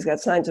 Everybody's got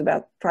signs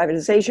about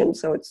privatization,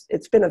 so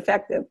it's been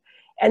effective.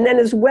 And then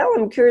as well,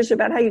 I'm curious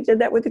about how you did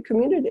that with the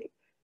community.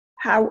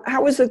 How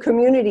was the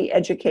community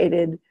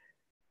educated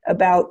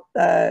about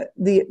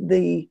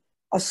the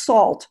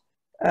assault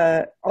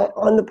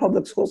on the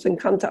public schools, and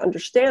come to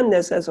understand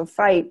this as a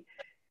fight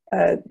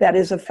that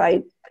is a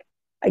fight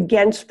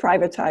against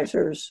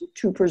privatizers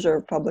to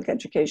preserve public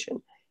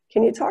education?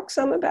 Can you talk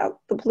some about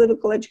the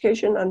political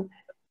education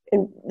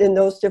in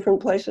those different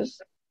places?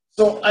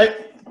 So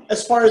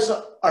as far as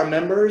our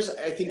members,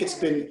 I think it's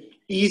been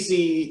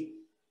easy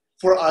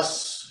for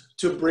us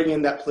to bring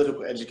in that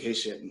political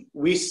education.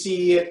 We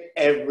see it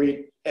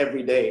every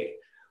day.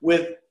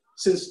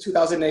 Since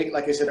 2008,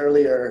 like I said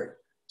earlier,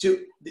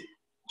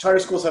 charter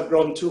schools have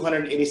grown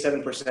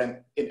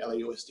 287% in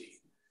LAUSD.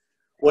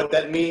 What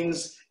that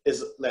means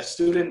is less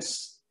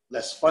students,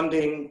 less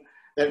funding.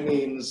 That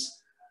means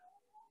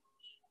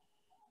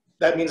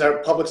our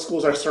public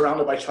schools are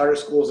surrounded by charter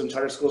schools, and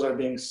charter schools are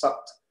being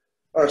sucked,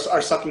 or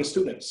are sucking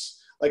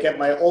students. Like at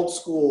my old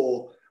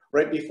school,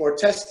 right before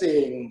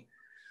testing,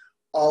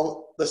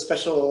 all the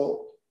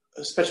special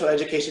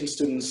education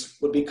students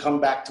would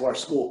come back to our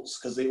schools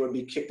because they would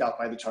be kicked out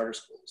by the charter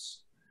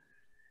schools.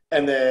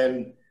 And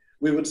then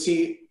we would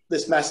see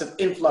this massive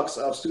influx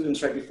of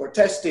students right before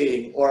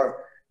testing,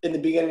 or in the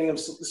beginning of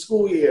the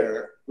school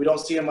year. We don't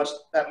see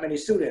that many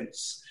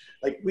students.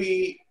 Like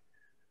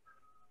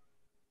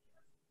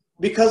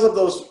because of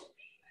those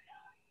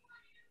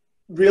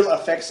real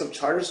effects of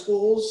charter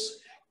schools,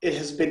 it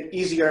has been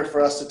easier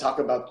for us to talk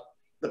about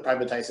the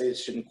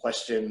privatization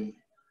question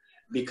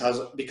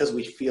because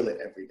we feel it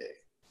every day.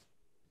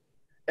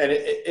 And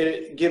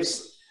it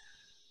gives,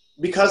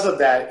 because of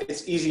that,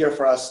 it's easier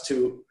for us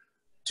to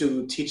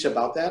teach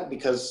about that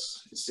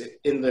because it's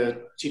in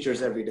the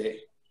teachers every day.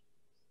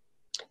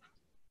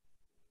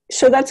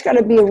 So that's got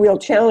to be a real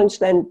challenge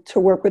then, to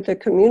work with the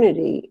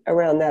community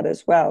around that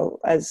as well,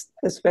 as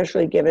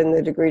especially given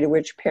the degree to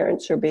which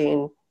parents are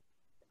being,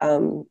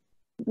 you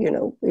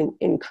know,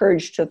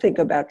 encouraged to think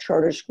about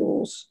charter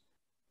schools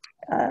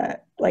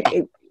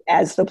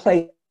as the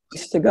place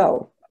to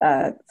go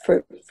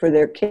for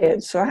their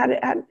kids. So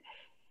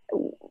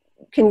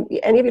can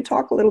any of you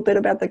talk a little bit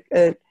about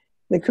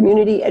the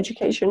community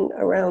education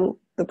around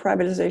the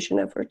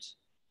privatization efforts?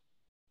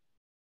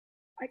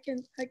 I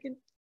can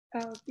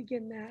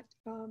begin that.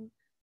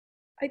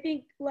 I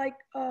think, like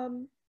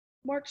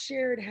Mark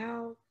shared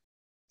how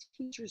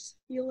teachers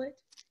feel it.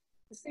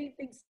 The same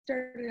thing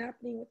started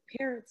happening with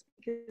parents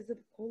because of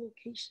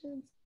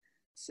co-locations.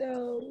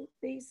 So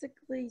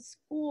basically,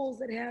 schools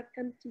that have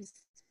empty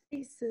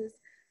spaces,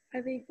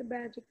 I think the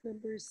magic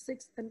number is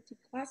 6 empty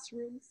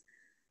classrooms.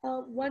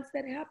 Once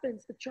that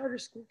happens, the charter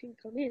school can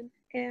come in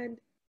and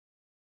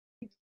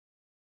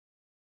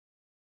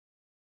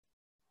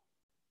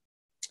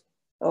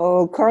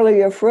Oh, Carla,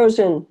 you're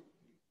frozen.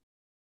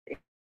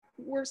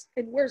 Worse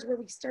and worse, where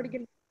we started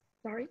getting,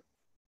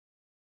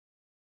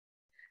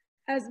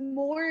 as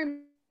more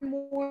and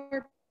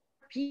more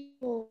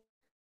people,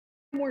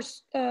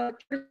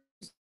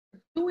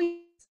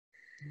 doing,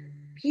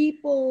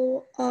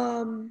 people,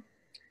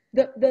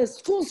 the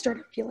schools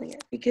started feeling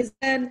it, because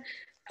then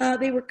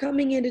they were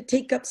coming in to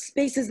take up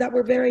spaces that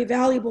were very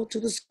valuable to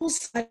the school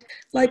site,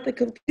 like the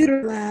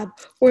computer lab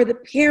or the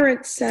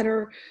parent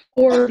center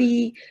or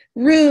the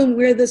room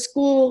where the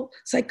school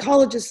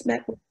psychologists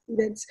met with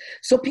students.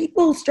 So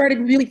people started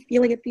really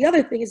feeling it. The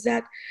other thing is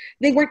that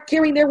they weren't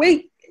carrying their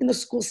weight in the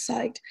school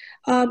site.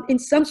 In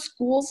some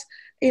schools,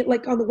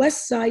 like on the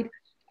west side,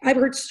 I've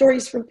heard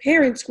stories from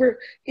parents where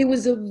it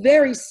was a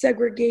very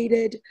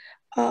segregated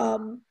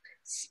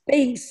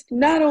space,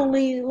 not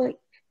only like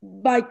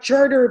by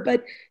charter,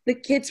 but the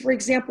kids, for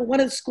example,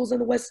 one of the schools in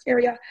the west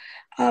area,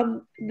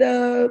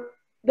 the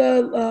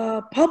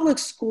public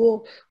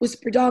school was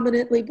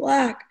predominantly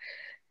Black,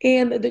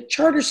 and the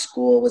charter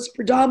school was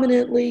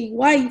predominantly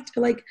white,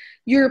 like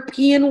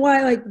European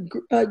white,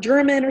 like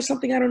German or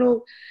something, I don't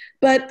know.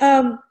 But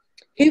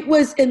it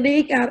was, and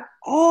they got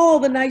all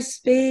the nice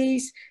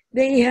space.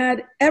 They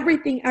had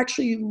everything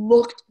actually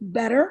looked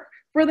better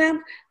for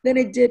them than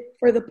it did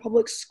for the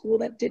public school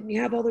that didn't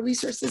have all the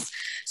resources.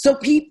 So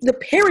the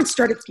parents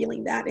started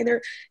feeling that.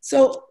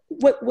 So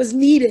what was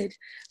needed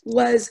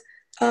was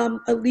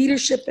a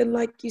leadership, and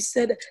like you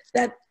said,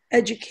 that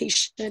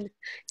education.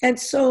 And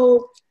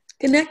so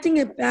connecting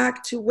it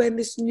back to when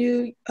this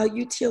new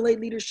UTLA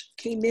leadership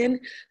came in,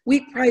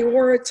 we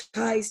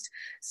prioritized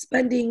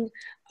spending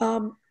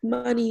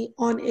money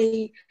on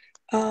a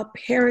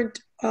parent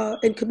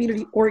and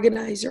community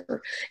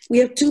organizer. We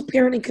have 2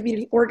 parent and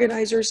community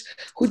organizers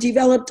who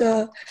developed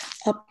a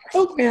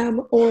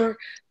program or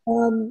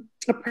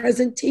a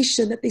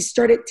presentation that they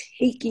started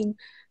taking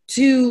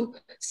to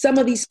some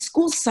of these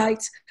school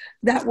sites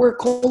that were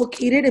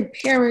co-located, and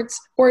parents,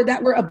 or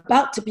that were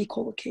about to be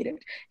co-located.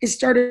 It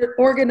started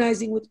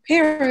organizing with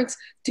parents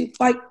to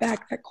fight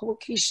back that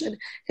co-location.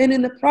 And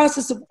in the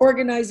process of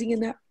organizing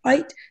in that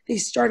fight, they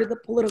started the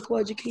political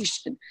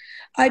education.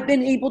 I've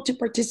been able to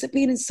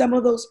participate in some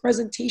of those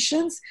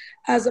presentations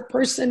as a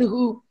person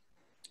who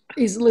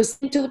is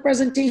listening to the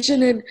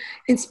presentation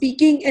and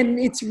speaking, and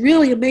it's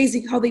really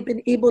amazing how they've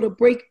been able to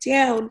break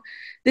down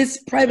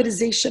this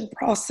privatization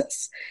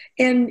process,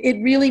 and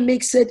it really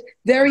makes it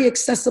very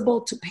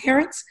accessible to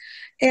parents.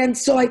 And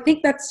so I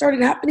think that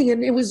started happening,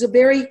 and it was a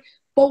very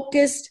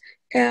focused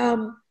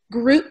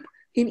group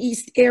in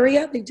East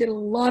area. They did a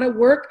lot of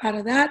work out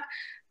of that.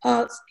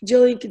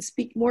 Jillian can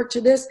speak more to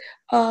this.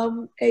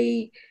 An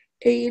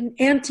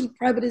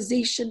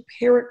anti-privatization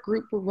parent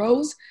group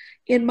arose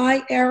in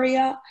my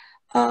area.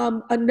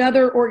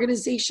 Another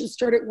organization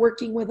started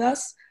working with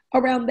us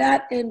around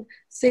that, and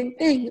same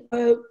thing,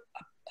 a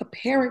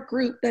parent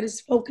group that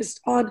is focused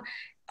on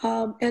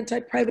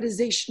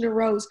anti-privatization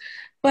arose.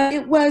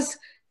 But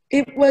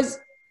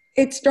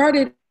it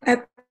started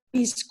at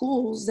these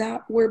schools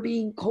that were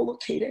being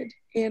co-located.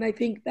 And I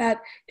think that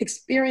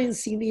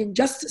experiencing the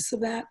injustice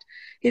of that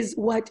is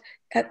what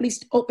at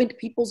least opened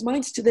people's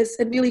minds to this.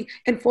 And really,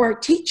 and for our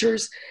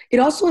teachers, it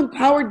also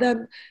empowered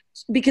them,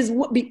 because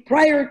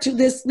prior to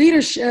this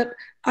leadership,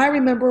 I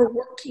remember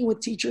working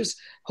with teachers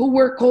who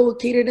were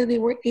co-located, and they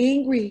were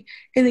angry,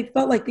 and they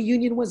felt like the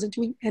union wasn't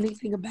doing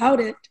anything about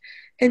it.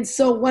 And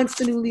so once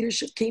the new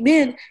leadership came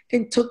in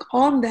and took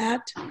on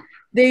that,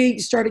 they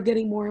started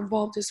getting more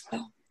involved as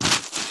well.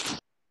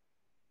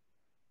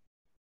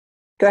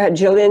 Go ahead,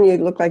 Jillian,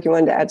 you look like you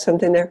wanted to add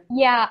something there.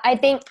 Yeah,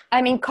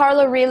 I mean,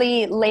 Carla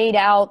really laid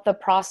out the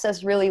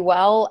process really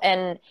well.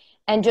 And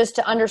just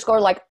to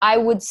underscore, like, I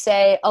would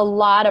say a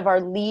lot of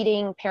our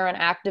leading parent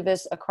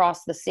activists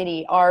across the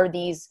city are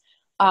these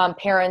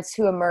parents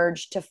who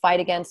emerged to fight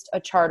against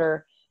a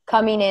charter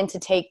coming in to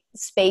take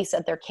space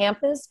at their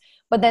campus.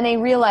 But then they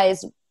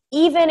realize,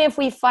 even if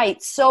we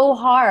fight so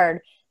hard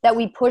that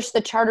we push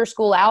the charter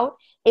school out,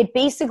 it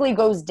basically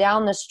goes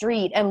down the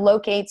street and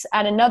locates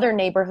at another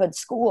neighborhood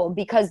school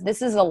because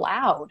this is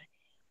allowed.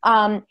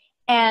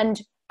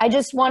 And I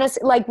just want to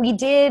say, like, we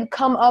did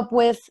come up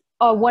with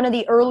one of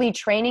the early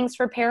trainings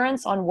for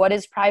parents on what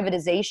is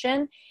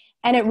privatization,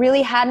 and it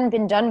really hadn't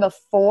been done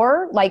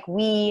before. Like,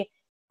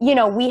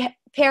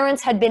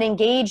 parents had been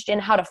engaged in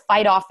how to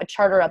fight off a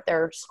charter at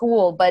their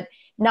school, but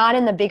not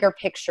in the bigger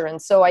picture. And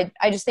so I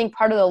just think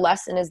part of the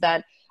lesson is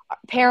that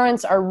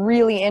parents are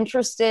really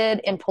interested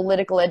in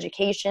political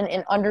education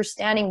and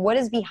understanding what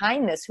is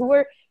behind this. Who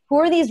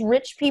are these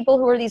rich people?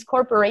 Who are these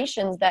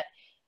corporations that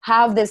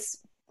have this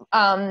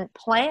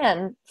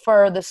plan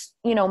for this,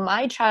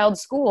 my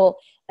child's school?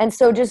 And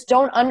so just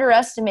don't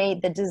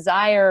underestimate the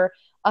desire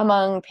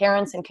among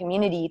parents and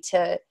community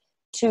to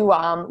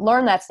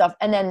learn that stuff.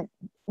 And then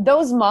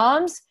those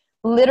moms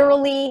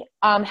literally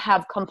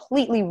have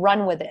completely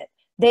run with it.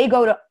 They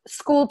go to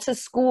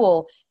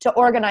school to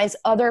organize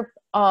other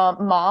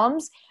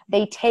moms.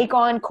 They take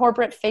on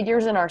corporate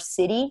figures in our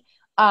city.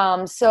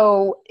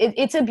 So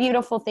it's a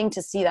beautiful thing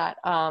to see that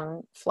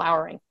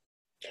flowering.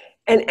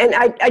 And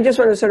I just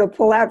want to sort of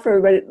pull out for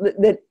everybody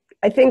that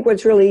I think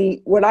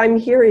what I'm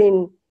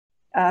hearing,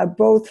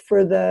 both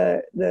for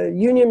the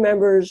union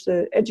members,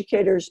 the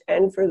educators,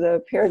 and for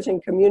the parents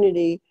and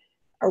community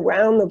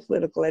around the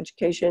political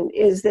education,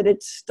 is that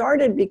it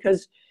started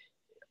because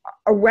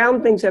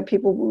around things that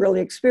people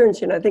really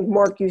experience. And I think,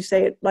 Mark, you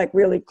say it like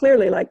really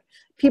clearly, like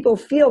people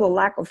feel the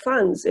lack of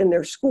funds in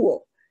their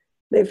school.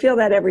 They feel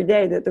that every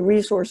day, that the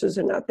resources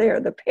are not there.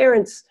 The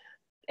parents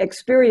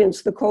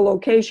experience the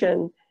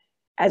co-location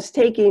as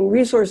taking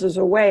resources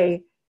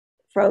away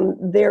from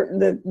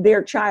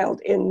their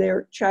child in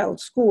their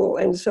child's school.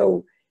 And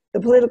so the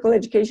political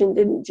education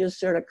didn't just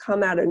sort of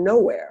come out of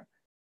nowhere,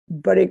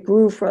 but it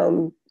grew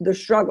from the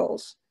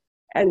struggles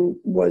and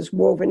was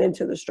woven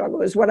into the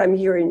struggle, is what I'm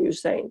hearing you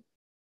saying.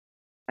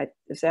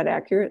 Is that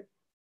accurate?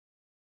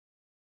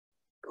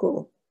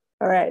 Cool.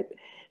 All right.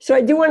 So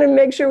I do want to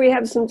make sure we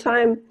have some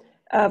time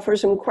for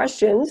some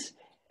questions,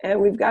 and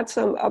we've got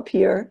some up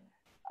here.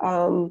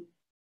 So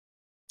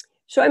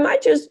I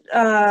might just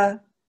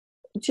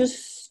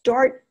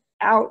start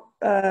out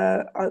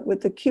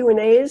with the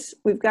Q&As.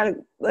 We've got,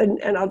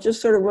 and I'll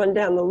just sort of run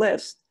down the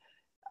list.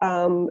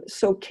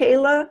 So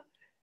Kayla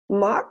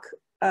Mock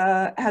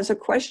has a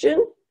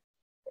question,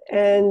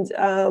 and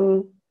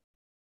I'm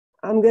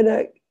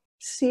gonna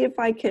see if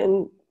I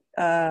can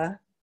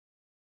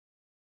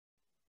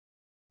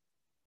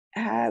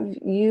have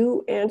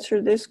you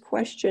answer this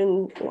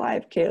question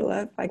live,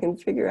 Kayla, if I can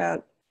figure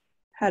out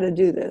how to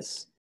do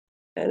this.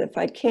 And if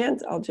I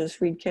can't, I'll just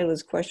read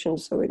Kayla's question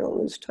so we don't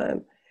lose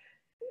time.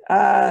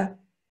 And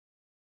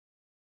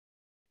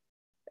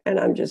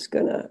I'm just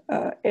gonna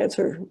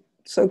answer.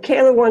 So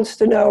Kayla wants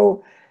to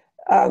know,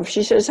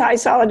 she says, hi,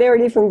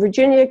 Solidarity from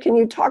Virginia. Can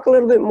you talk a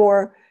little bit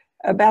more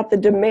about the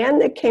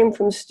demand that came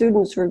from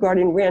students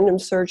regarding random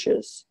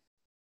searches?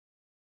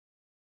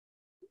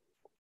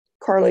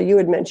 Carla, you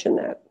had mentioned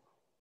that.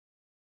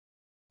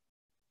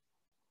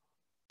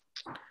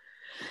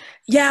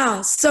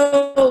 Yeah,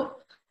 so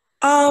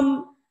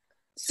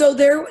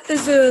there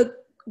is a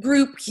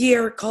group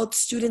here called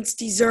Students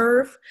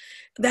Deserve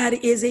that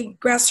is a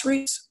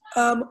grassroots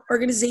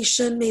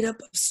organization made up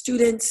of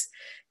students,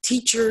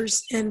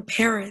 teachers, and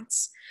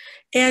parents.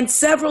 And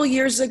several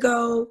years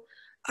ago,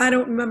 I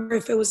don't remember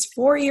if it was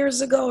 4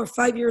 years ago or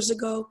 5 years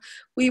ago,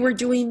 we were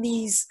doing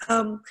these,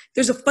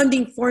 there's a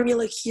funding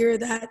formula here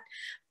that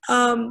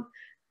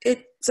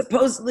it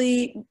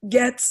supposedly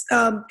gets,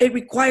 it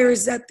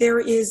requires that there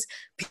is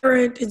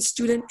parent and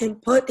student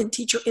input and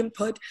teacher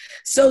input.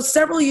 So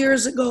several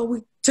years ago,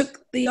 we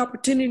took the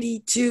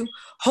opportunity to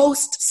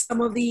host some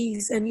of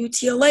these, and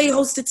UTLA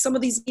hosted some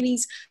of these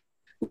meetings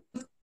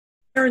with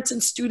parents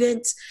and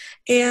Students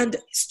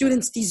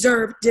Students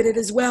Deserve did it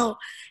as well.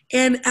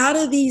 And out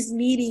of these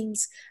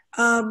meetings,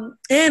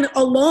 and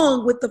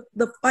along with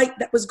the fight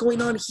that was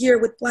going on here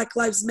with Black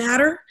Lives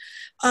Matter,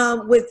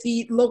 with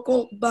the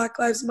local Black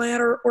Lives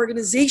Matter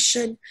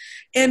organization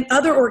and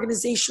other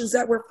organizations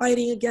that were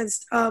fighting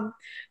against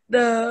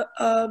the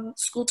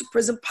school to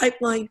prison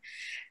pipeline,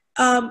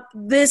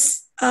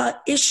 this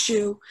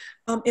issue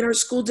in our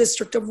school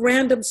district of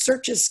random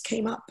searches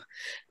came up,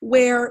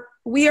 where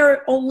we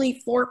are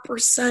only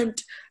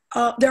 4%.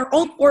 There are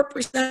only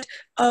 4%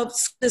 of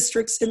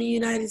districts in the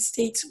United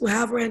States who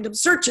have random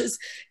searches.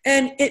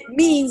 And it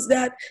means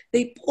that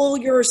they pull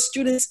your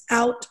students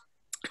out.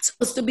 It's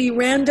supposed to be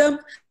random.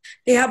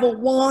 They have a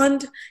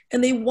wand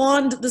and they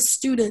wand the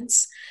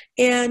students.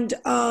 And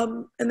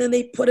then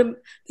they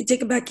take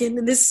them back in.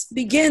 And this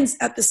begins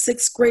at the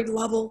 6th grade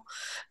level.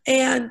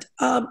 And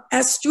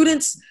as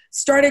students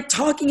started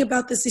talking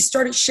about this, they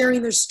started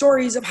sharing their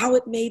stories of how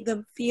it made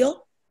them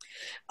feel.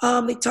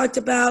 They talked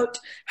about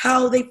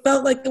how they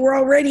felt like they were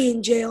already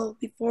in jail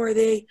before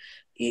they,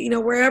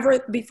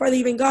 before they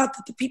even got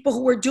that the people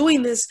who were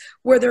doing this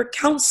were their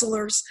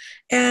counselors.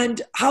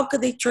 And how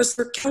could they trust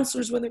their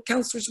counselors when their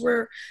counselors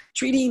were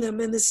treating them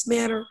in this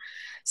manner?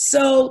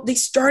 So they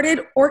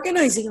started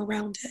organizing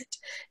around it.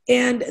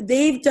 And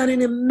they've done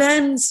an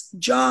immense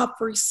job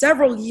for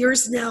several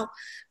years now,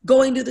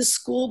 going to the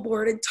school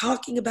board and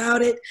talking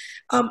about it,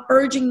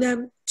 urging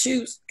them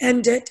to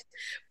end it.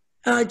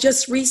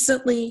 Just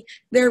recently,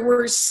 there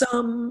were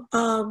some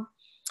town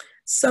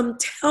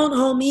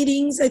hall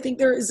meetings. I think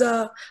there is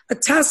a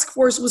task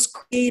force was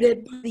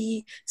created by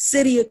the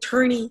city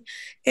attorney,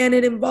 and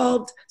it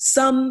involved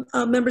some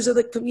members of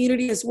the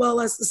community as well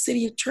as the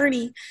city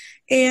attorney.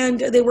 And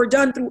they were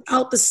done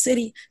throughout the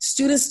city.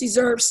 Students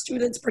Deserve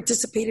students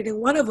participated in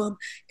one of them.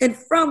 And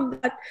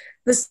from that,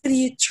 the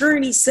city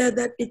attorney said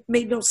that it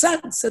made no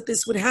sense that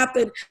this would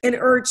happen and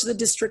urged the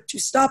district to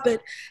stop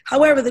it.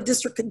 However, the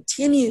district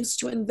continues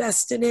to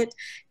invest in it,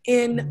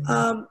 in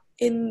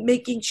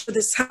making sure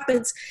this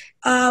happens.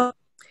 But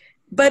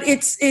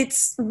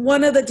it's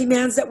one of the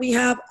demands that we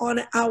have on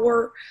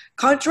our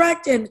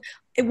contract. And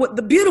what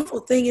the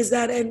beautiful thing is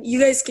that, and you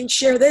guys can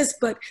share this,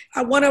 but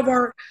one of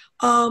our,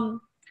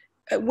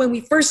 when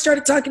we first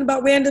started talking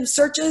about random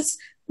searches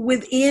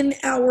within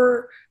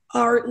our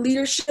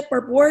leadership,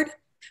 our board,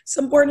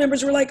 some board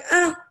members were like,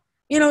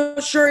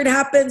 sure, it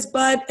happens,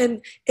 but,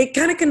 and it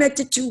kind of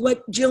connected to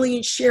what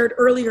Jillian shared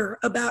earlier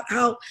about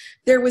how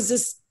there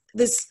was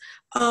this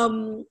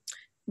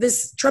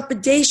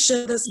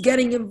trepidation that's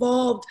getting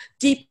involved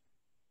deep.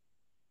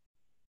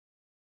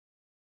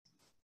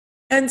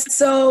 And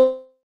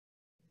so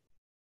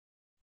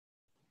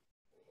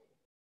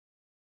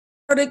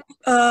started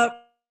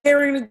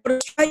preparing to go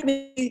to strike,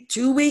 maybe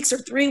 2 weeks or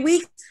 3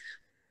 weeks,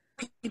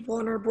 people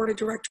on our board of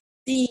directors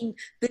seeing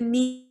the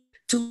need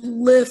to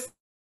lift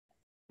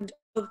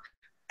of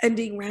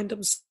ending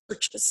random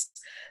searches.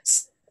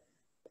 So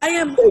I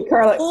am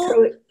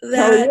hopeful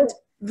that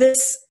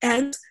this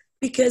ends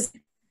because.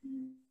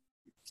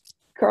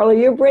 Carla,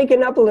 you're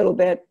breaking up a little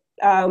bit.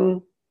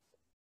 So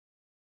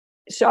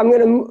I'm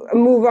going to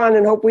move on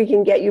and hope we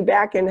can get you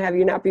back and have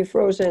you not be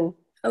frozen.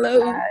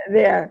 Hello.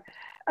 There.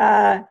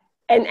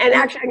 And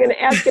actually, I'm going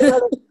to ask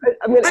another.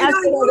 I'm going to ask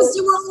another.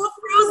 You were all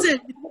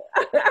frozen.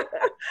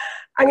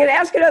 I'm going to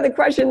ask another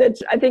question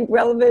that's, I think,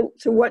 relevant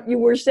to what you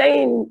were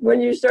saying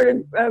when you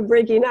started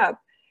breaking up.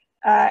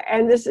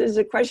 And this is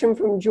a question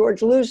from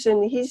George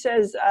Lewson. He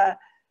says,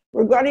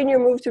 regarding your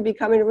move to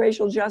becoming a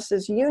racial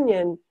justice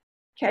union,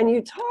 can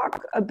you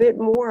talk a bit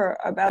more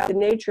about the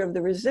nature of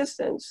the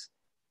resistance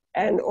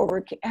and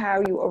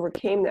how you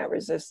overcame that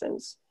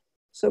resistance?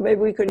 So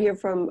maybe we could hear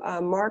from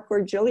Mark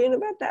or Jillian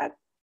about that.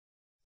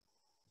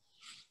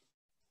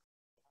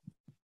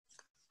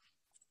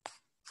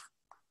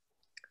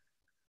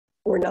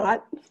 Or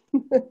not?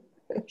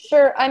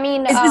 Sure. I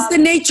mean, is this the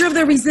nature of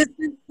the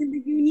resistance in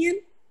the union?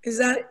 Is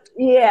that?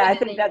 Yeah, I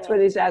think that's what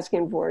he's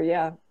asking for.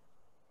 Yeah.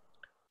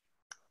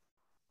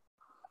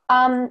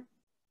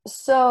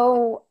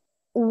 So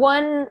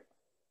one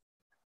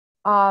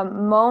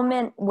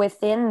moment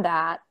within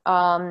that,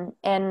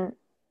 and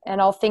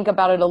I'll think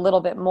about it a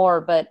little bit more,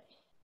 but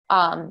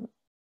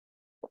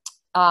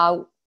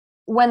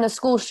when the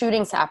school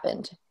shootings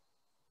happened,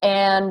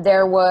 and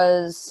there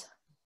was,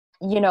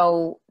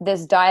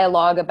 this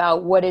dialogue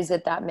about what is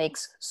it that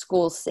makes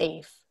schools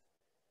safe.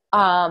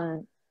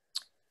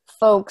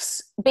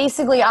 Folks,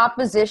 basically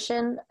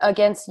opposition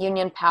against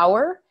union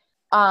power.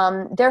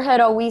 There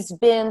had always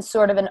been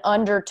sort of an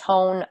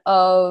undertone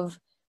of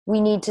we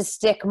need to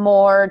stick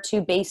more to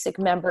basic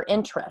member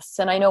interests.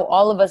 And I know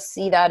all of us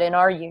see that in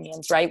our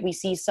unions, right? We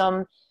see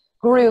some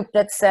group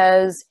that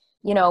says,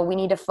 we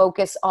need to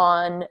focus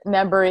on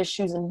member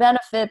issues and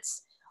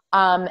benefits.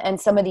 And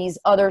some of these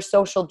other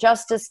social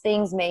justice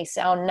things may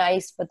sound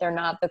nice, but they're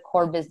not the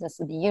core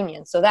business of the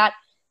union. So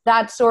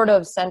that sort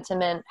of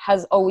sentiment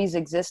has always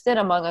existed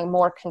among a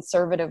more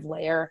conservative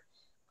layer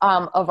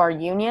of our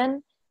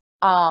union.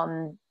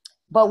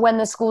 But when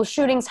the school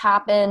shootings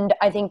happened,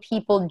 I think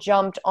people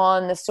jumped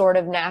on the sort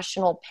of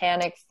national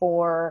panic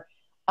for,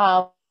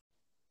 there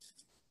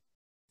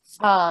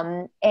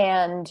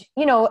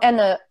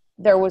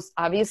was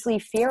obviously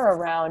fear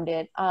around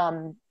it.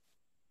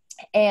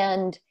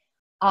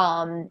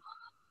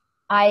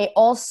 I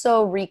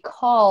also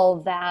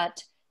recall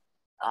that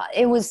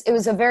there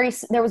was a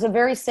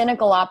very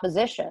cynical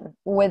opposition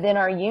within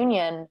our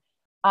union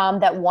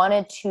that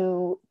wanted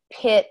to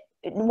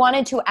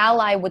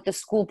ally with the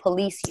school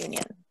police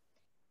union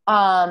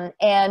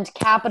and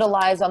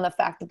capitalize on the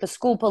fact that the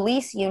school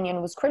police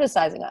union was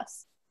criticizing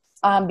us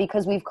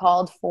because we've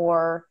called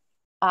for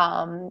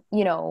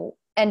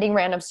ending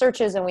random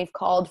searches, and we've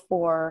called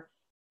for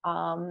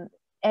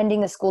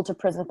ending the school to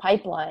prison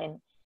pipeline.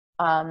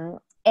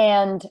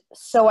 And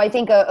so I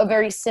think a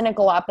very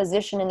cynical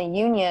opposition in the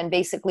union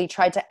basically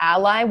tried to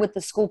ally with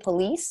the school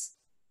police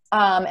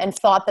and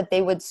thought that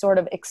they would sort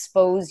of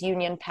expose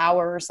union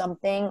power or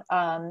something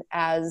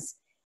as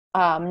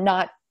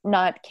not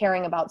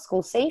caring about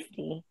school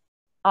safety.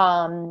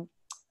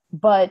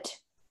 But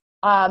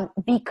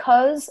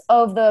because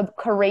of the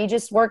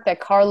courageous work that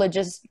Carla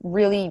just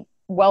really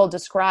well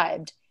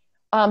described,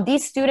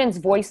 these students'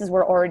 voices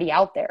were already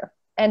out there.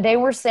 And they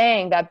were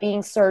saying that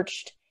being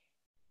searched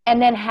and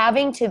then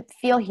having to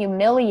feel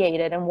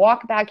humiliated and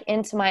walk back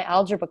into my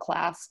algebra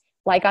class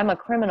like I'm a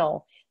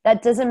criminal,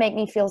 that doesn't make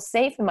me feel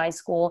safe in my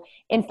school.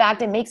 In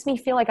fact, it makes me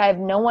feel like I have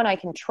no one I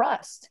can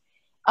trust.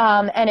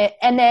 And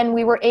then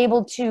we were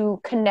able to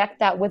connect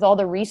that with all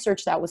the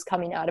research that was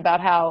coming out about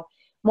how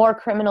more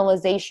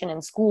criminalization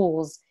in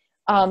schools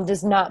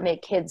does not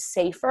make kids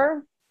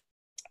safer.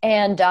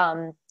 And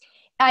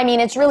I mean,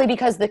 it's really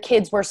because the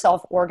kids were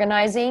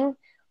self-organizing.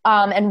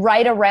 And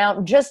right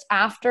around, just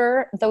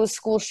after those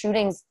school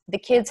shootings, the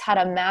kids had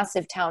a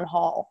massive town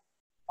hall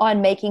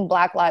on making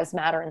Black Lives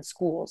Matter in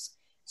schools.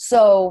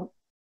 So,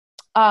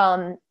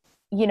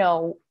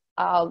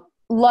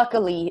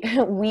 luckily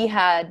we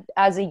had,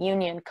 as a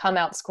union, come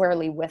out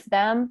squarely with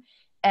them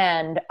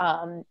and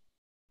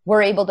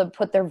were able to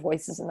put their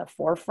voices in the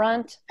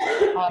forefront.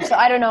 So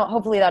I don't know,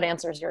 hopefully that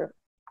answers your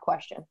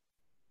question.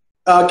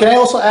 Can I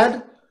also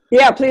add?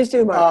 Yeah, please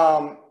do,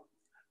 Mark.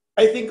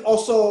 I think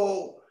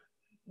also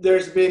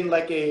there's been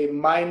like a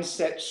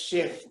mindset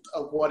shift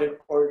of what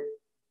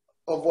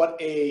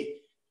a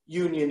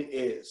union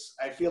is.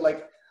 I feel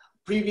like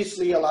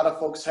previously a lot of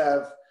folks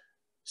have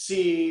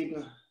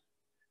seen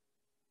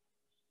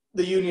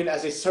the union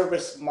as a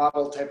service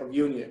model type of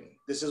union.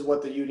 This is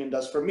what the union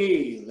does for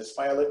me. Let's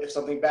file it. If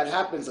something bad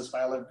happens, let's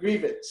file a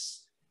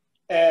grievance.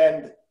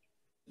 And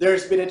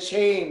there's been a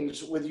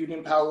change with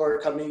union power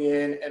coming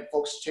in and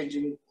folks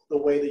changing the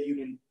way the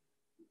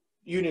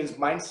union's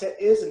mindset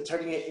is and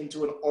turning it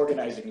into an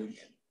organizing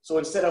union. So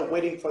instead of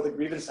waiting for the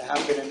grievance to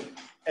happen and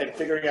and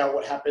figuring out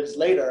what happens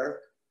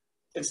later.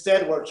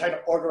 Instead, we're trying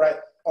to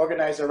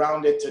organize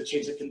around it to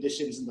change the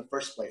conditions in the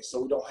first place,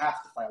 so we don't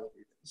have to file a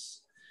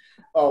grievance.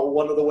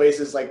 One of the ways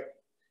is like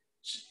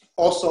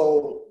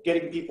also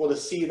getting people to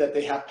see that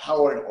they have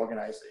power in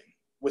organizing,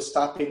 with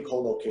stopping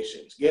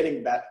co-locations,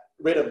 getting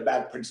rid of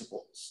bad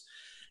principles.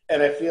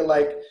 And I feel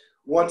like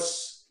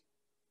once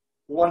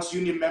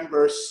union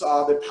members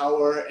saw the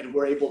power and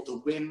were able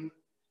to win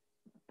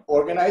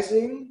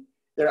organizing,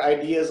 their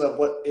ideas of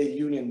what a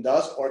union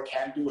does or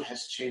can do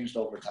has changed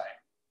over time.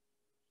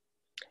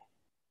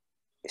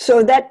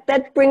 So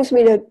that brings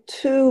me to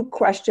two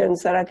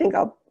questions that I think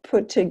I'll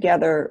put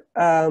together,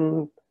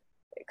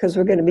 because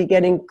we're going to be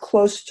getting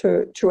close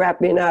to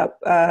wrapping up.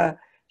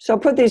 So I'll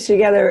put these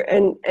together,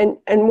 and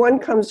one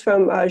comes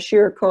from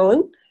Shira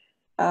Cohen.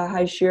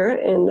 Hi, Shira,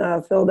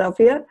 in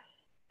Philadelphia.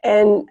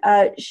 And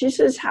she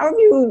says, how have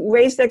you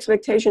raised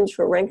expectations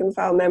for rank and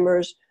file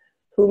members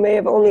who may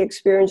have only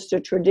experienced a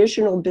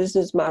traditional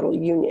business model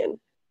union?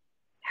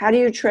 How do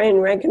you train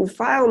rank and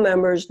file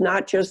members,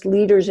 not just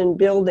leaders in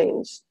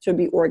buildings, to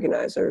be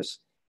organizers?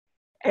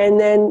 And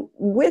then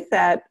with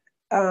that,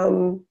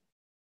 I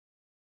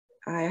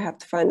have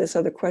to find this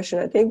other question.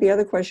 I think the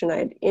other question I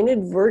had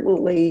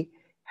inadvertently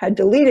had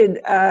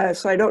deleted,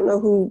 so I don't know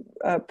who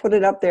put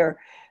it up there.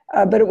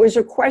 But it was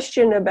a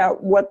question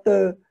about what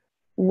the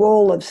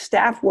role of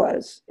staff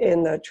was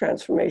in the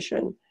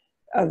transformation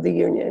of the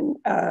union,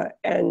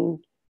 and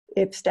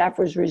if staff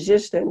was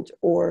resistant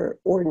or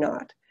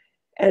not.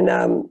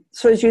 And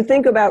so as you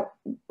think about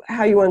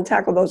how you want to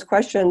tackle those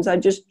questions, I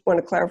just want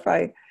to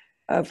clarify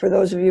for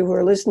those of you who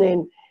are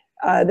listening,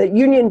 that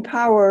Union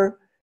Power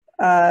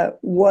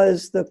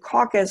was the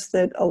caucus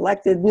that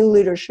elected new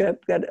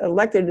leadership, got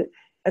elected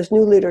as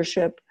new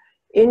leadership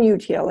in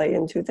UTLA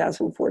in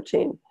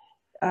 2014.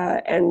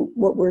 And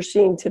what we're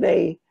seeing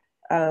today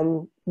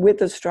with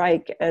the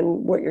strike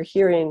and what you're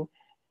hearing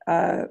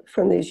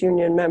from these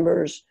union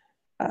members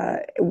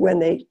when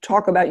they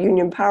talk about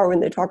union power,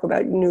 when they talk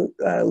about new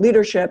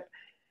leadership,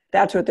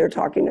 that's what they're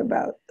talking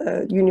about.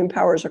 Union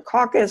Power is a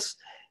caucus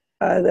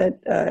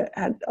that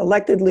had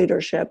elected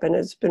leadership and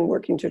has been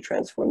working to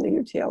transform the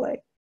UTLA.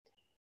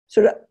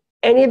 So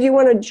any of you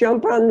want to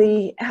jump on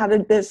the, how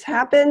did this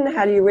happen?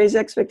 How do you raise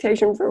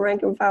expectation for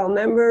rank and file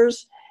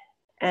members,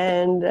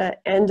 and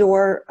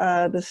or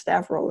the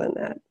staff role in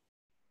that?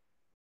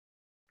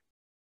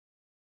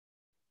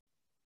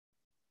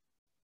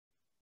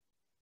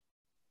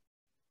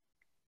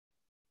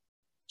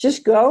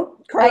 Just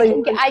go.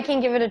 Carly, I can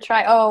give it a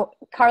try. Oh,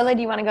 Carla,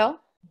 do you want to go?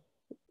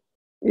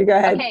 You go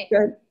ahead. Okay. Go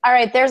ahead. All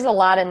right. There's a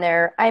lot in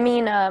there. I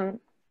mean,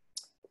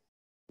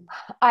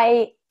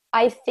 I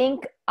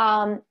think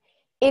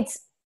it's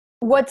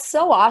what's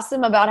so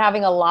awesome about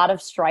having a lot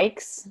of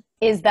strikes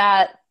is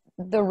that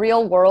the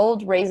real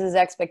world raises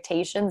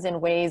expectations in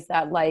ways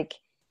that, like,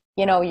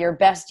 you know, your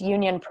best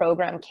union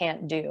program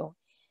can't do.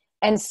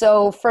 And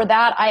so for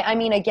that, I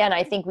mean, again,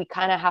 I think we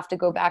kind of have to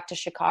go back to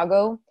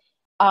Chicago.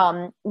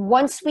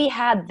 Once we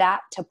had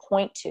that to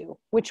point to,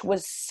 which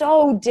was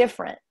so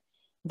different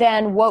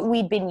than what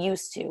we'd been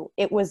used to,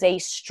 it was a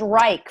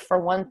strike for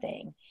one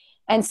thing.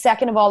 And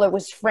second of all, it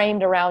was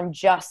framed around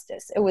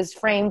justice. It was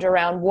framed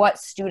around what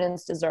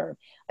students deserve.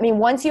 I mean,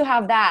 once you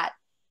have that,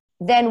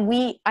 then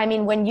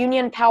when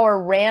Union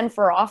Power ran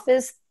for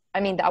office, I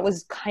mean, that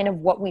was kind of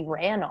what we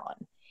ran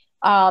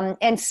on.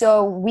 And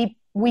so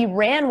we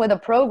ran with a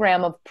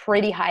program of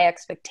pretty high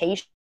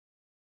expectations,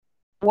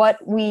 what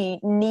we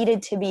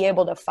needed to be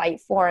able to fight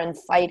for and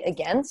fight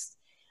against.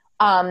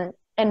 And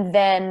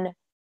then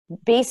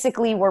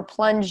basically we're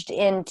plunged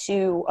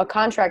into a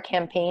contract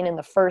campaign in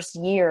the first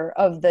year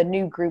of the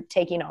new group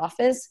taking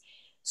office.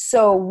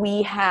 So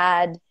we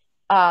had,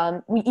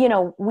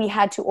 we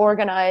had to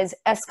organize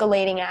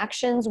escalating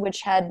actions,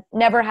 which had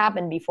never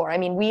happened before. I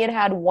mean, we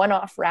had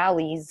one-off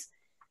rallies,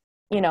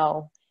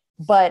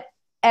 but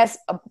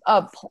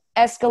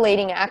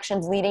escalating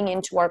actions leading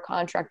into our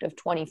contract of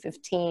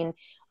 2015,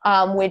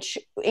 which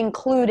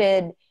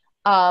included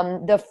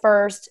the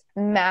first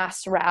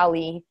mass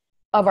rally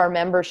of our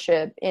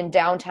membership in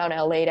downtown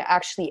LA to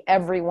actually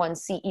everyone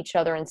see each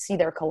other and see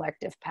their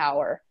collective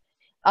power.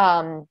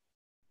 And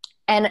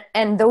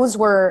those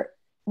were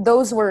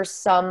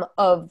some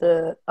of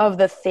the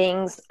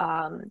things.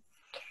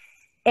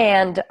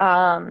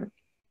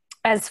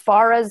 As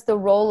far as the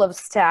role of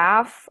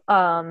staff,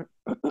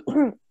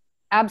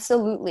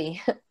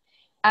 absolutely.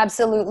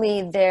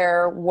 Absolutely,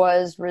 there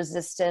was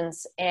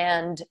resistance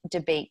and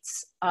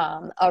debates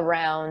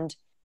around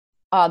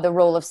the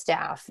role of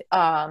staff.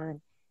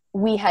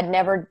 We had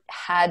never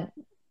had,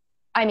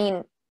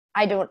 it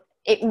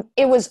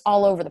was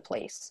all over the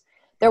place.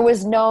 There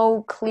was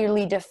no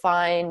clearly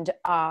defined,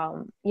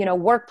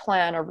 work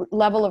plan or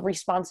level of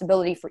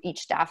responsibility for each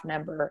staff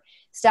member.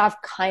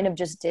 Staff kind of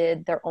just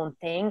did their own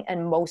thing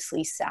and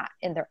mostly sat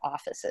in their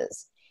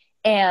offices.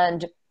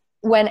 And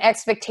when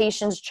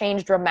expectations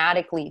changed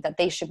dramatically that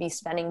they should be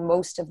spending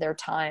most of their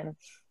time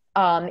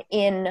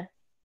in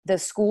the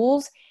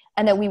schools,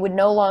 and that we would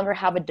no longer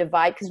have a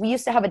divide, because we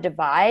used to have a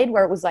divide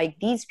where it was like,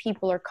 these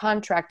people are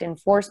contract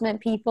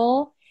enforcement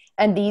people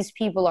and these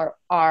people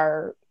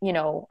are you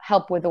know,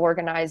 help with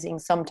organizing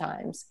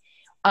sometimes.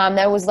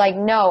 That was like,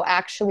 no,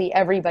 actually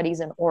everybody's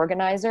an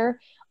organizer.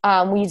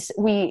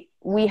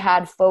 We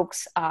had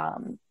folks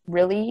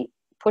really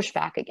push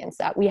back against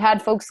that. We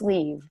had folks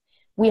leave.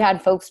 We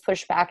had folks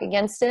push back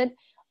against it.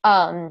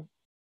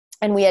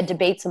 And we had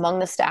debates among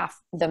the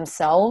staff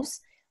themselves.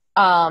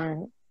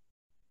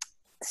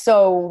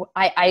 So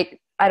it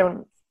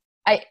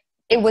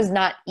was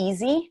not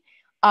easy.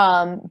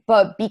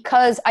 But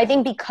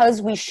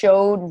because we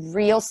showed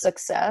real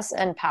success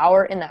and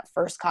power in that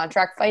first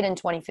contract fight in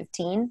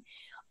 2015,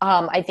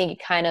 I think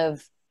it kind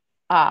of,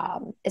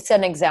 it's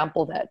an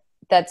example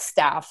that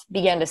staff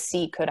began to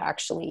see could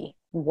actually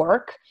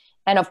work.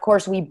 And of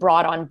course, we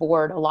brought on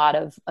board a lot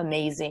of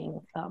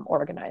amazing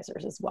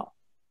organizers as well.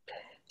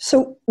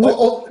 So,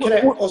 can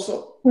I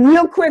also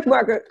real quick,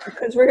 Mark,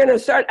 because we're going to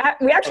start.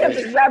 We actually have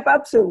to wrap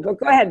up soon, but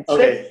go ahead.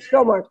 Okay.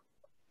 Go, Mark.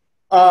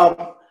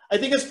 I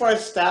think as far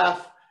as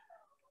staff,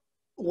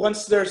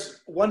 once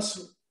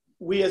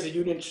we as a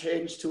union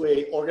changed to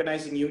a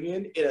organizing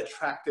union, it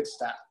attracted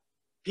staff.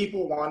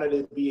 People wanted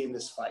to be in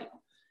this fight,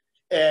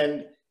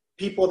 and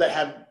people that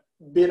have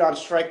been on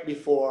strike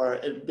before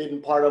and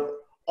been part of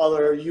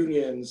other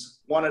unions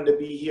wanted to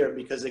be here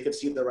because they could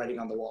see the writing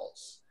on the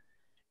walls.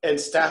 And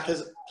staff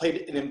has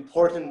played an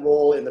important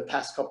role in the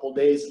past couple of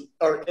days,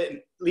 or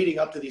leading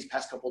up to these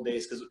past couple of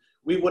days, because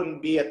we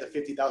wouldn't be at the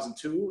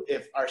 50,002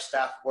 if our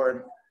staff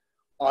weren't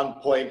on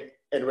point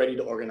and ready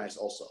to organize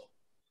also.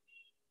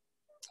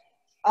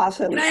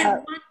 Awesome. Can I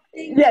add one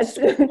thing? Yes.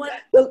 the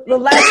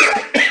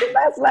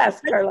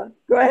last, Carla.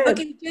 Go ahead.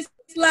 Okay, just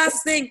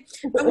last thing.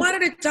 I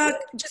wanted to talk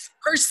just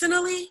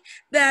personally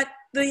that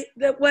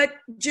what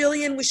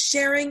Jillian was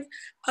sharing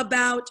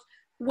about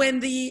when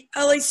the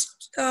LA,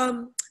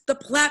 the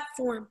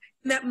platform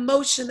and that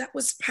motion that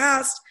was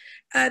passed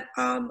at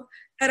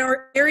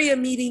our area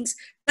meetings,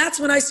 that's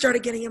when I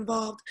started getting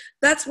involved.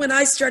 That's when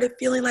I started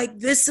feeling like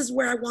this is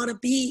where I want to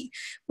be.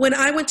 When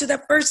I went to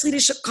that first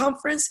leadership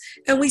conference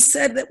and we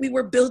said that we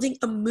were building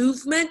a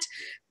movement,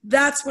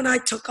 that's when I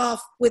took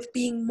off with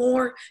being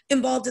more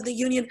involved in the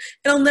union.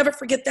 And I'll never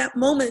forget that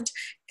moment.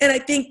 And I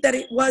think that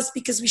it was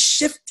because we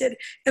shifted,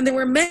 and there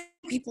were many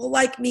people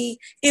like me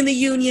in the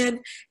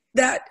union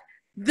that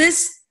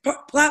this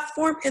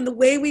platform and the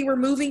way we were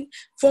moving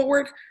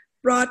forward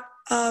brought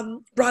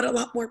a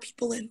lot more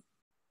people in.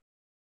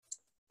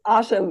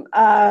 Awesome.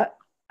 I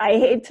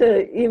hate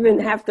to even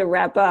have to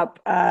wrap up,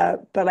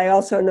 but I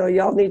also know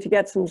y'all need to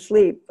get some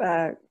sleep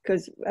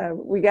because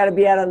we got to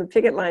be out on the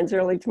picket lines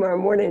early tomorrow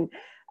morning.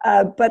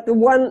 But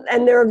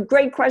there are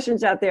great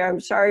questions out there. I'm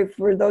sorry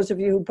for those of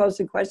you who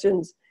posted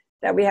questions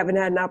that we haven't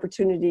had an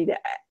opportunity to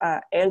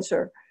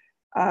answer.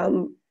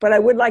 But I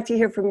would like to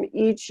hear from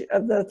each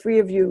of the three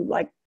of you,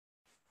 like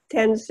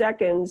 10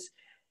 seconds.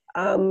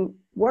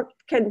 What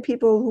can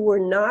people who are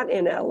not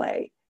in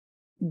LA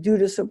do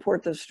to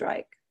support the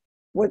strike?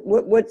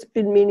 What's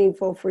been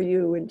meaningful for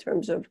you in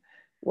terms of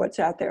what's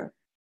out there?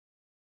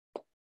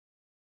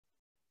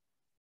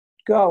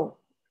 Go.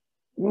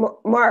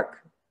 Mark.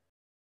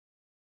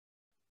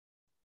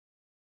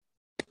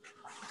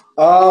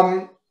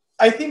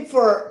 I think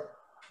for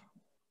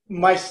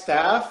my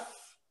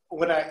staff,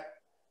 when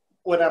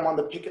I'm on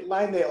the picket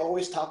line, they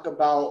always talk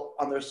about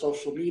on their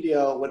social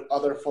media when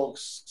other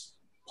folks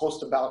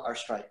post about our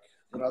strike,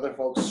 when other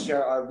folks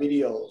share our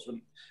videos,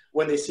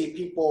 when they see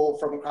people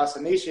from across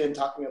the nation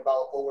talking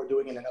about what we're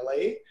doing in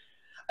LA.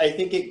 I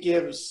think it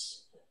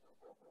gives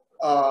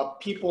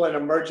people an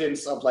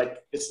emergence of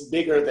like, it's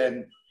bigger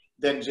than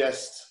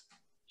just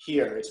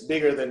here. It's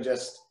bigger than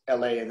just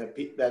LA, and that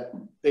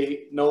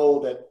they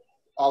know that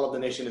all of the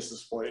nation is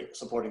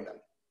supporting them.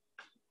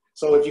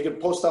 So if you can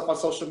post stuff on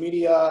social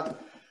media,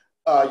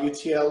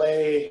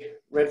 UTLA,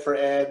 Red for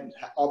Ed,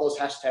 all those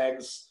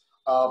hashtags,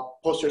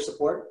 post your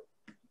support,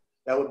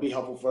 that would be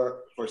helpful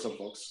for some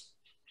folks.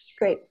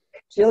 Great.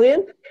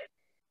 Jillian?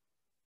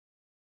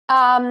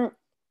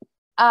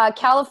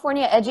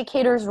 California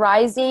Educators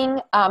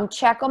Rising,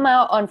 check them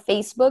out on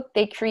Facebook.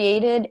 They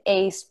created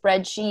a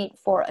spreadsheet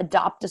for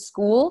Adopt a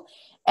School,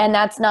 and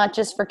that's not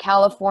just for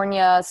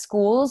California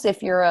schools.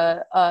 If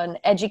you're an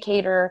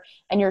educator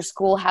and your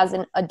school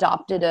hasn't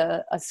adopted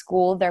a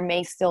school, there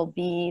may still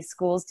be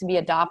schools to be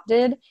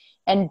adopted,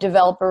 and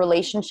develop a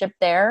relationship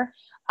there.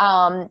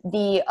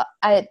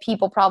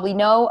 People probably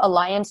know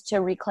Alliance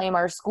to Reclaim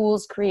Our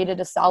Schools created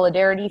a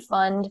solidarity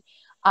fund.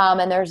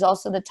 And there's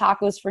also the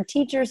Tacos for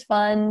Teachers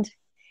Fund,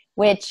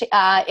 which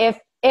if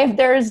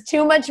there's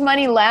too much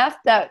money left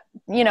that,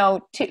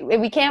 if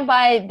we can't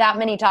buy that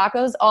many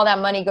tacos, all that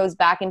money goes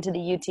back into the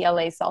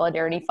UTLA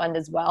Solidarity Fund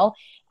as well.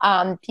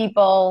 It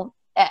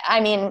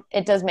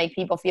does make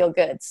people feel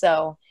good.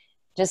 So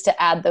just to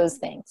add those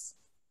things.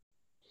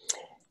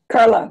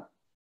 Carla.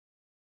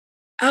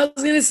 I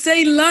was going to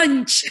say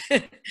lunch.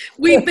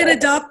 We've been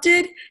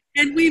adopted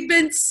and we've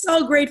been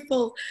so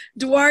grateful.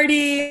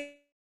 Duarte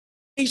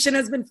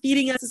has been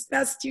feeding us this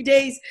past 2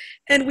 days,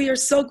 and we are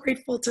so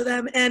grateful to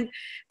them. And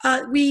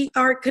we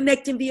are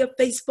connecting via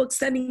Facebook,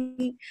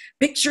 sending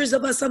pictures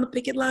of us on the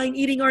picket line,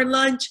 eating our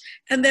lunch,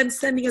 and then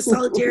sending us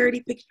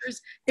solidarity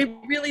pictures. It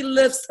really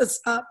lifts us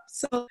up.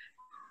 So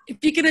if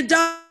you can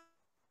adopt.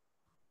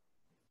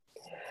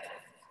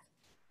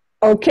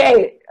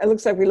 Okay, it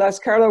looks like we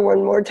lost Carla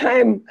one more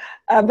time.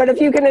 But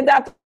if you can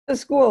adopt the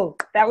school,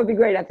 that would be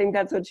great. I think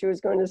that's what she was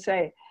going to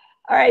say.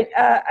 All right,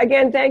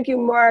 again, thank you,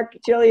 Mark,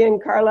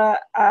 Jillian, Carla.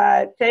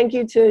 Thank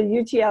you to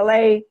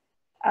UTLA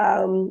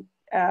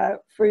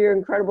for your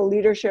incredible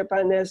leadership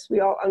on this. We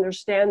all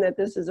understand that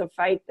this is a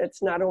fight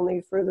that's not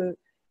only for the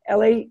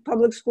LA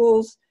public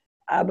schools,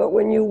 but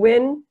when you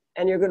win,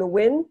 and you're gonna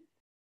win,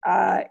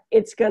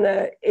 it's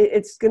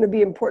gonna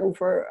be important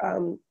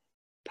for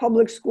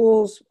public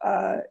schools,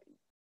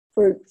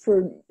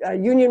 for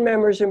union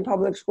members in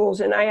public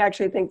schools, and I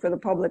actually think for the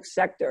public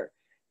sector.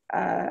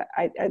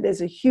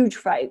 There's a huge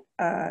fight,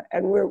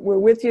 and we're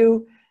with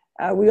you.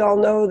 We all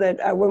know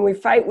that when we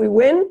fight, we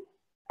win.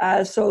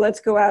 So let's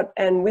go out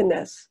and win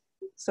this.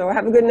 So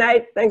have a good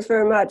night. Thanks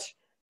very much.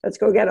 Let's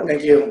go get them.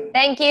 Thank you.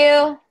 Thank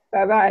you.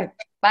 Bye-bye.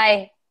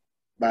 Bye.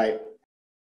 Bye.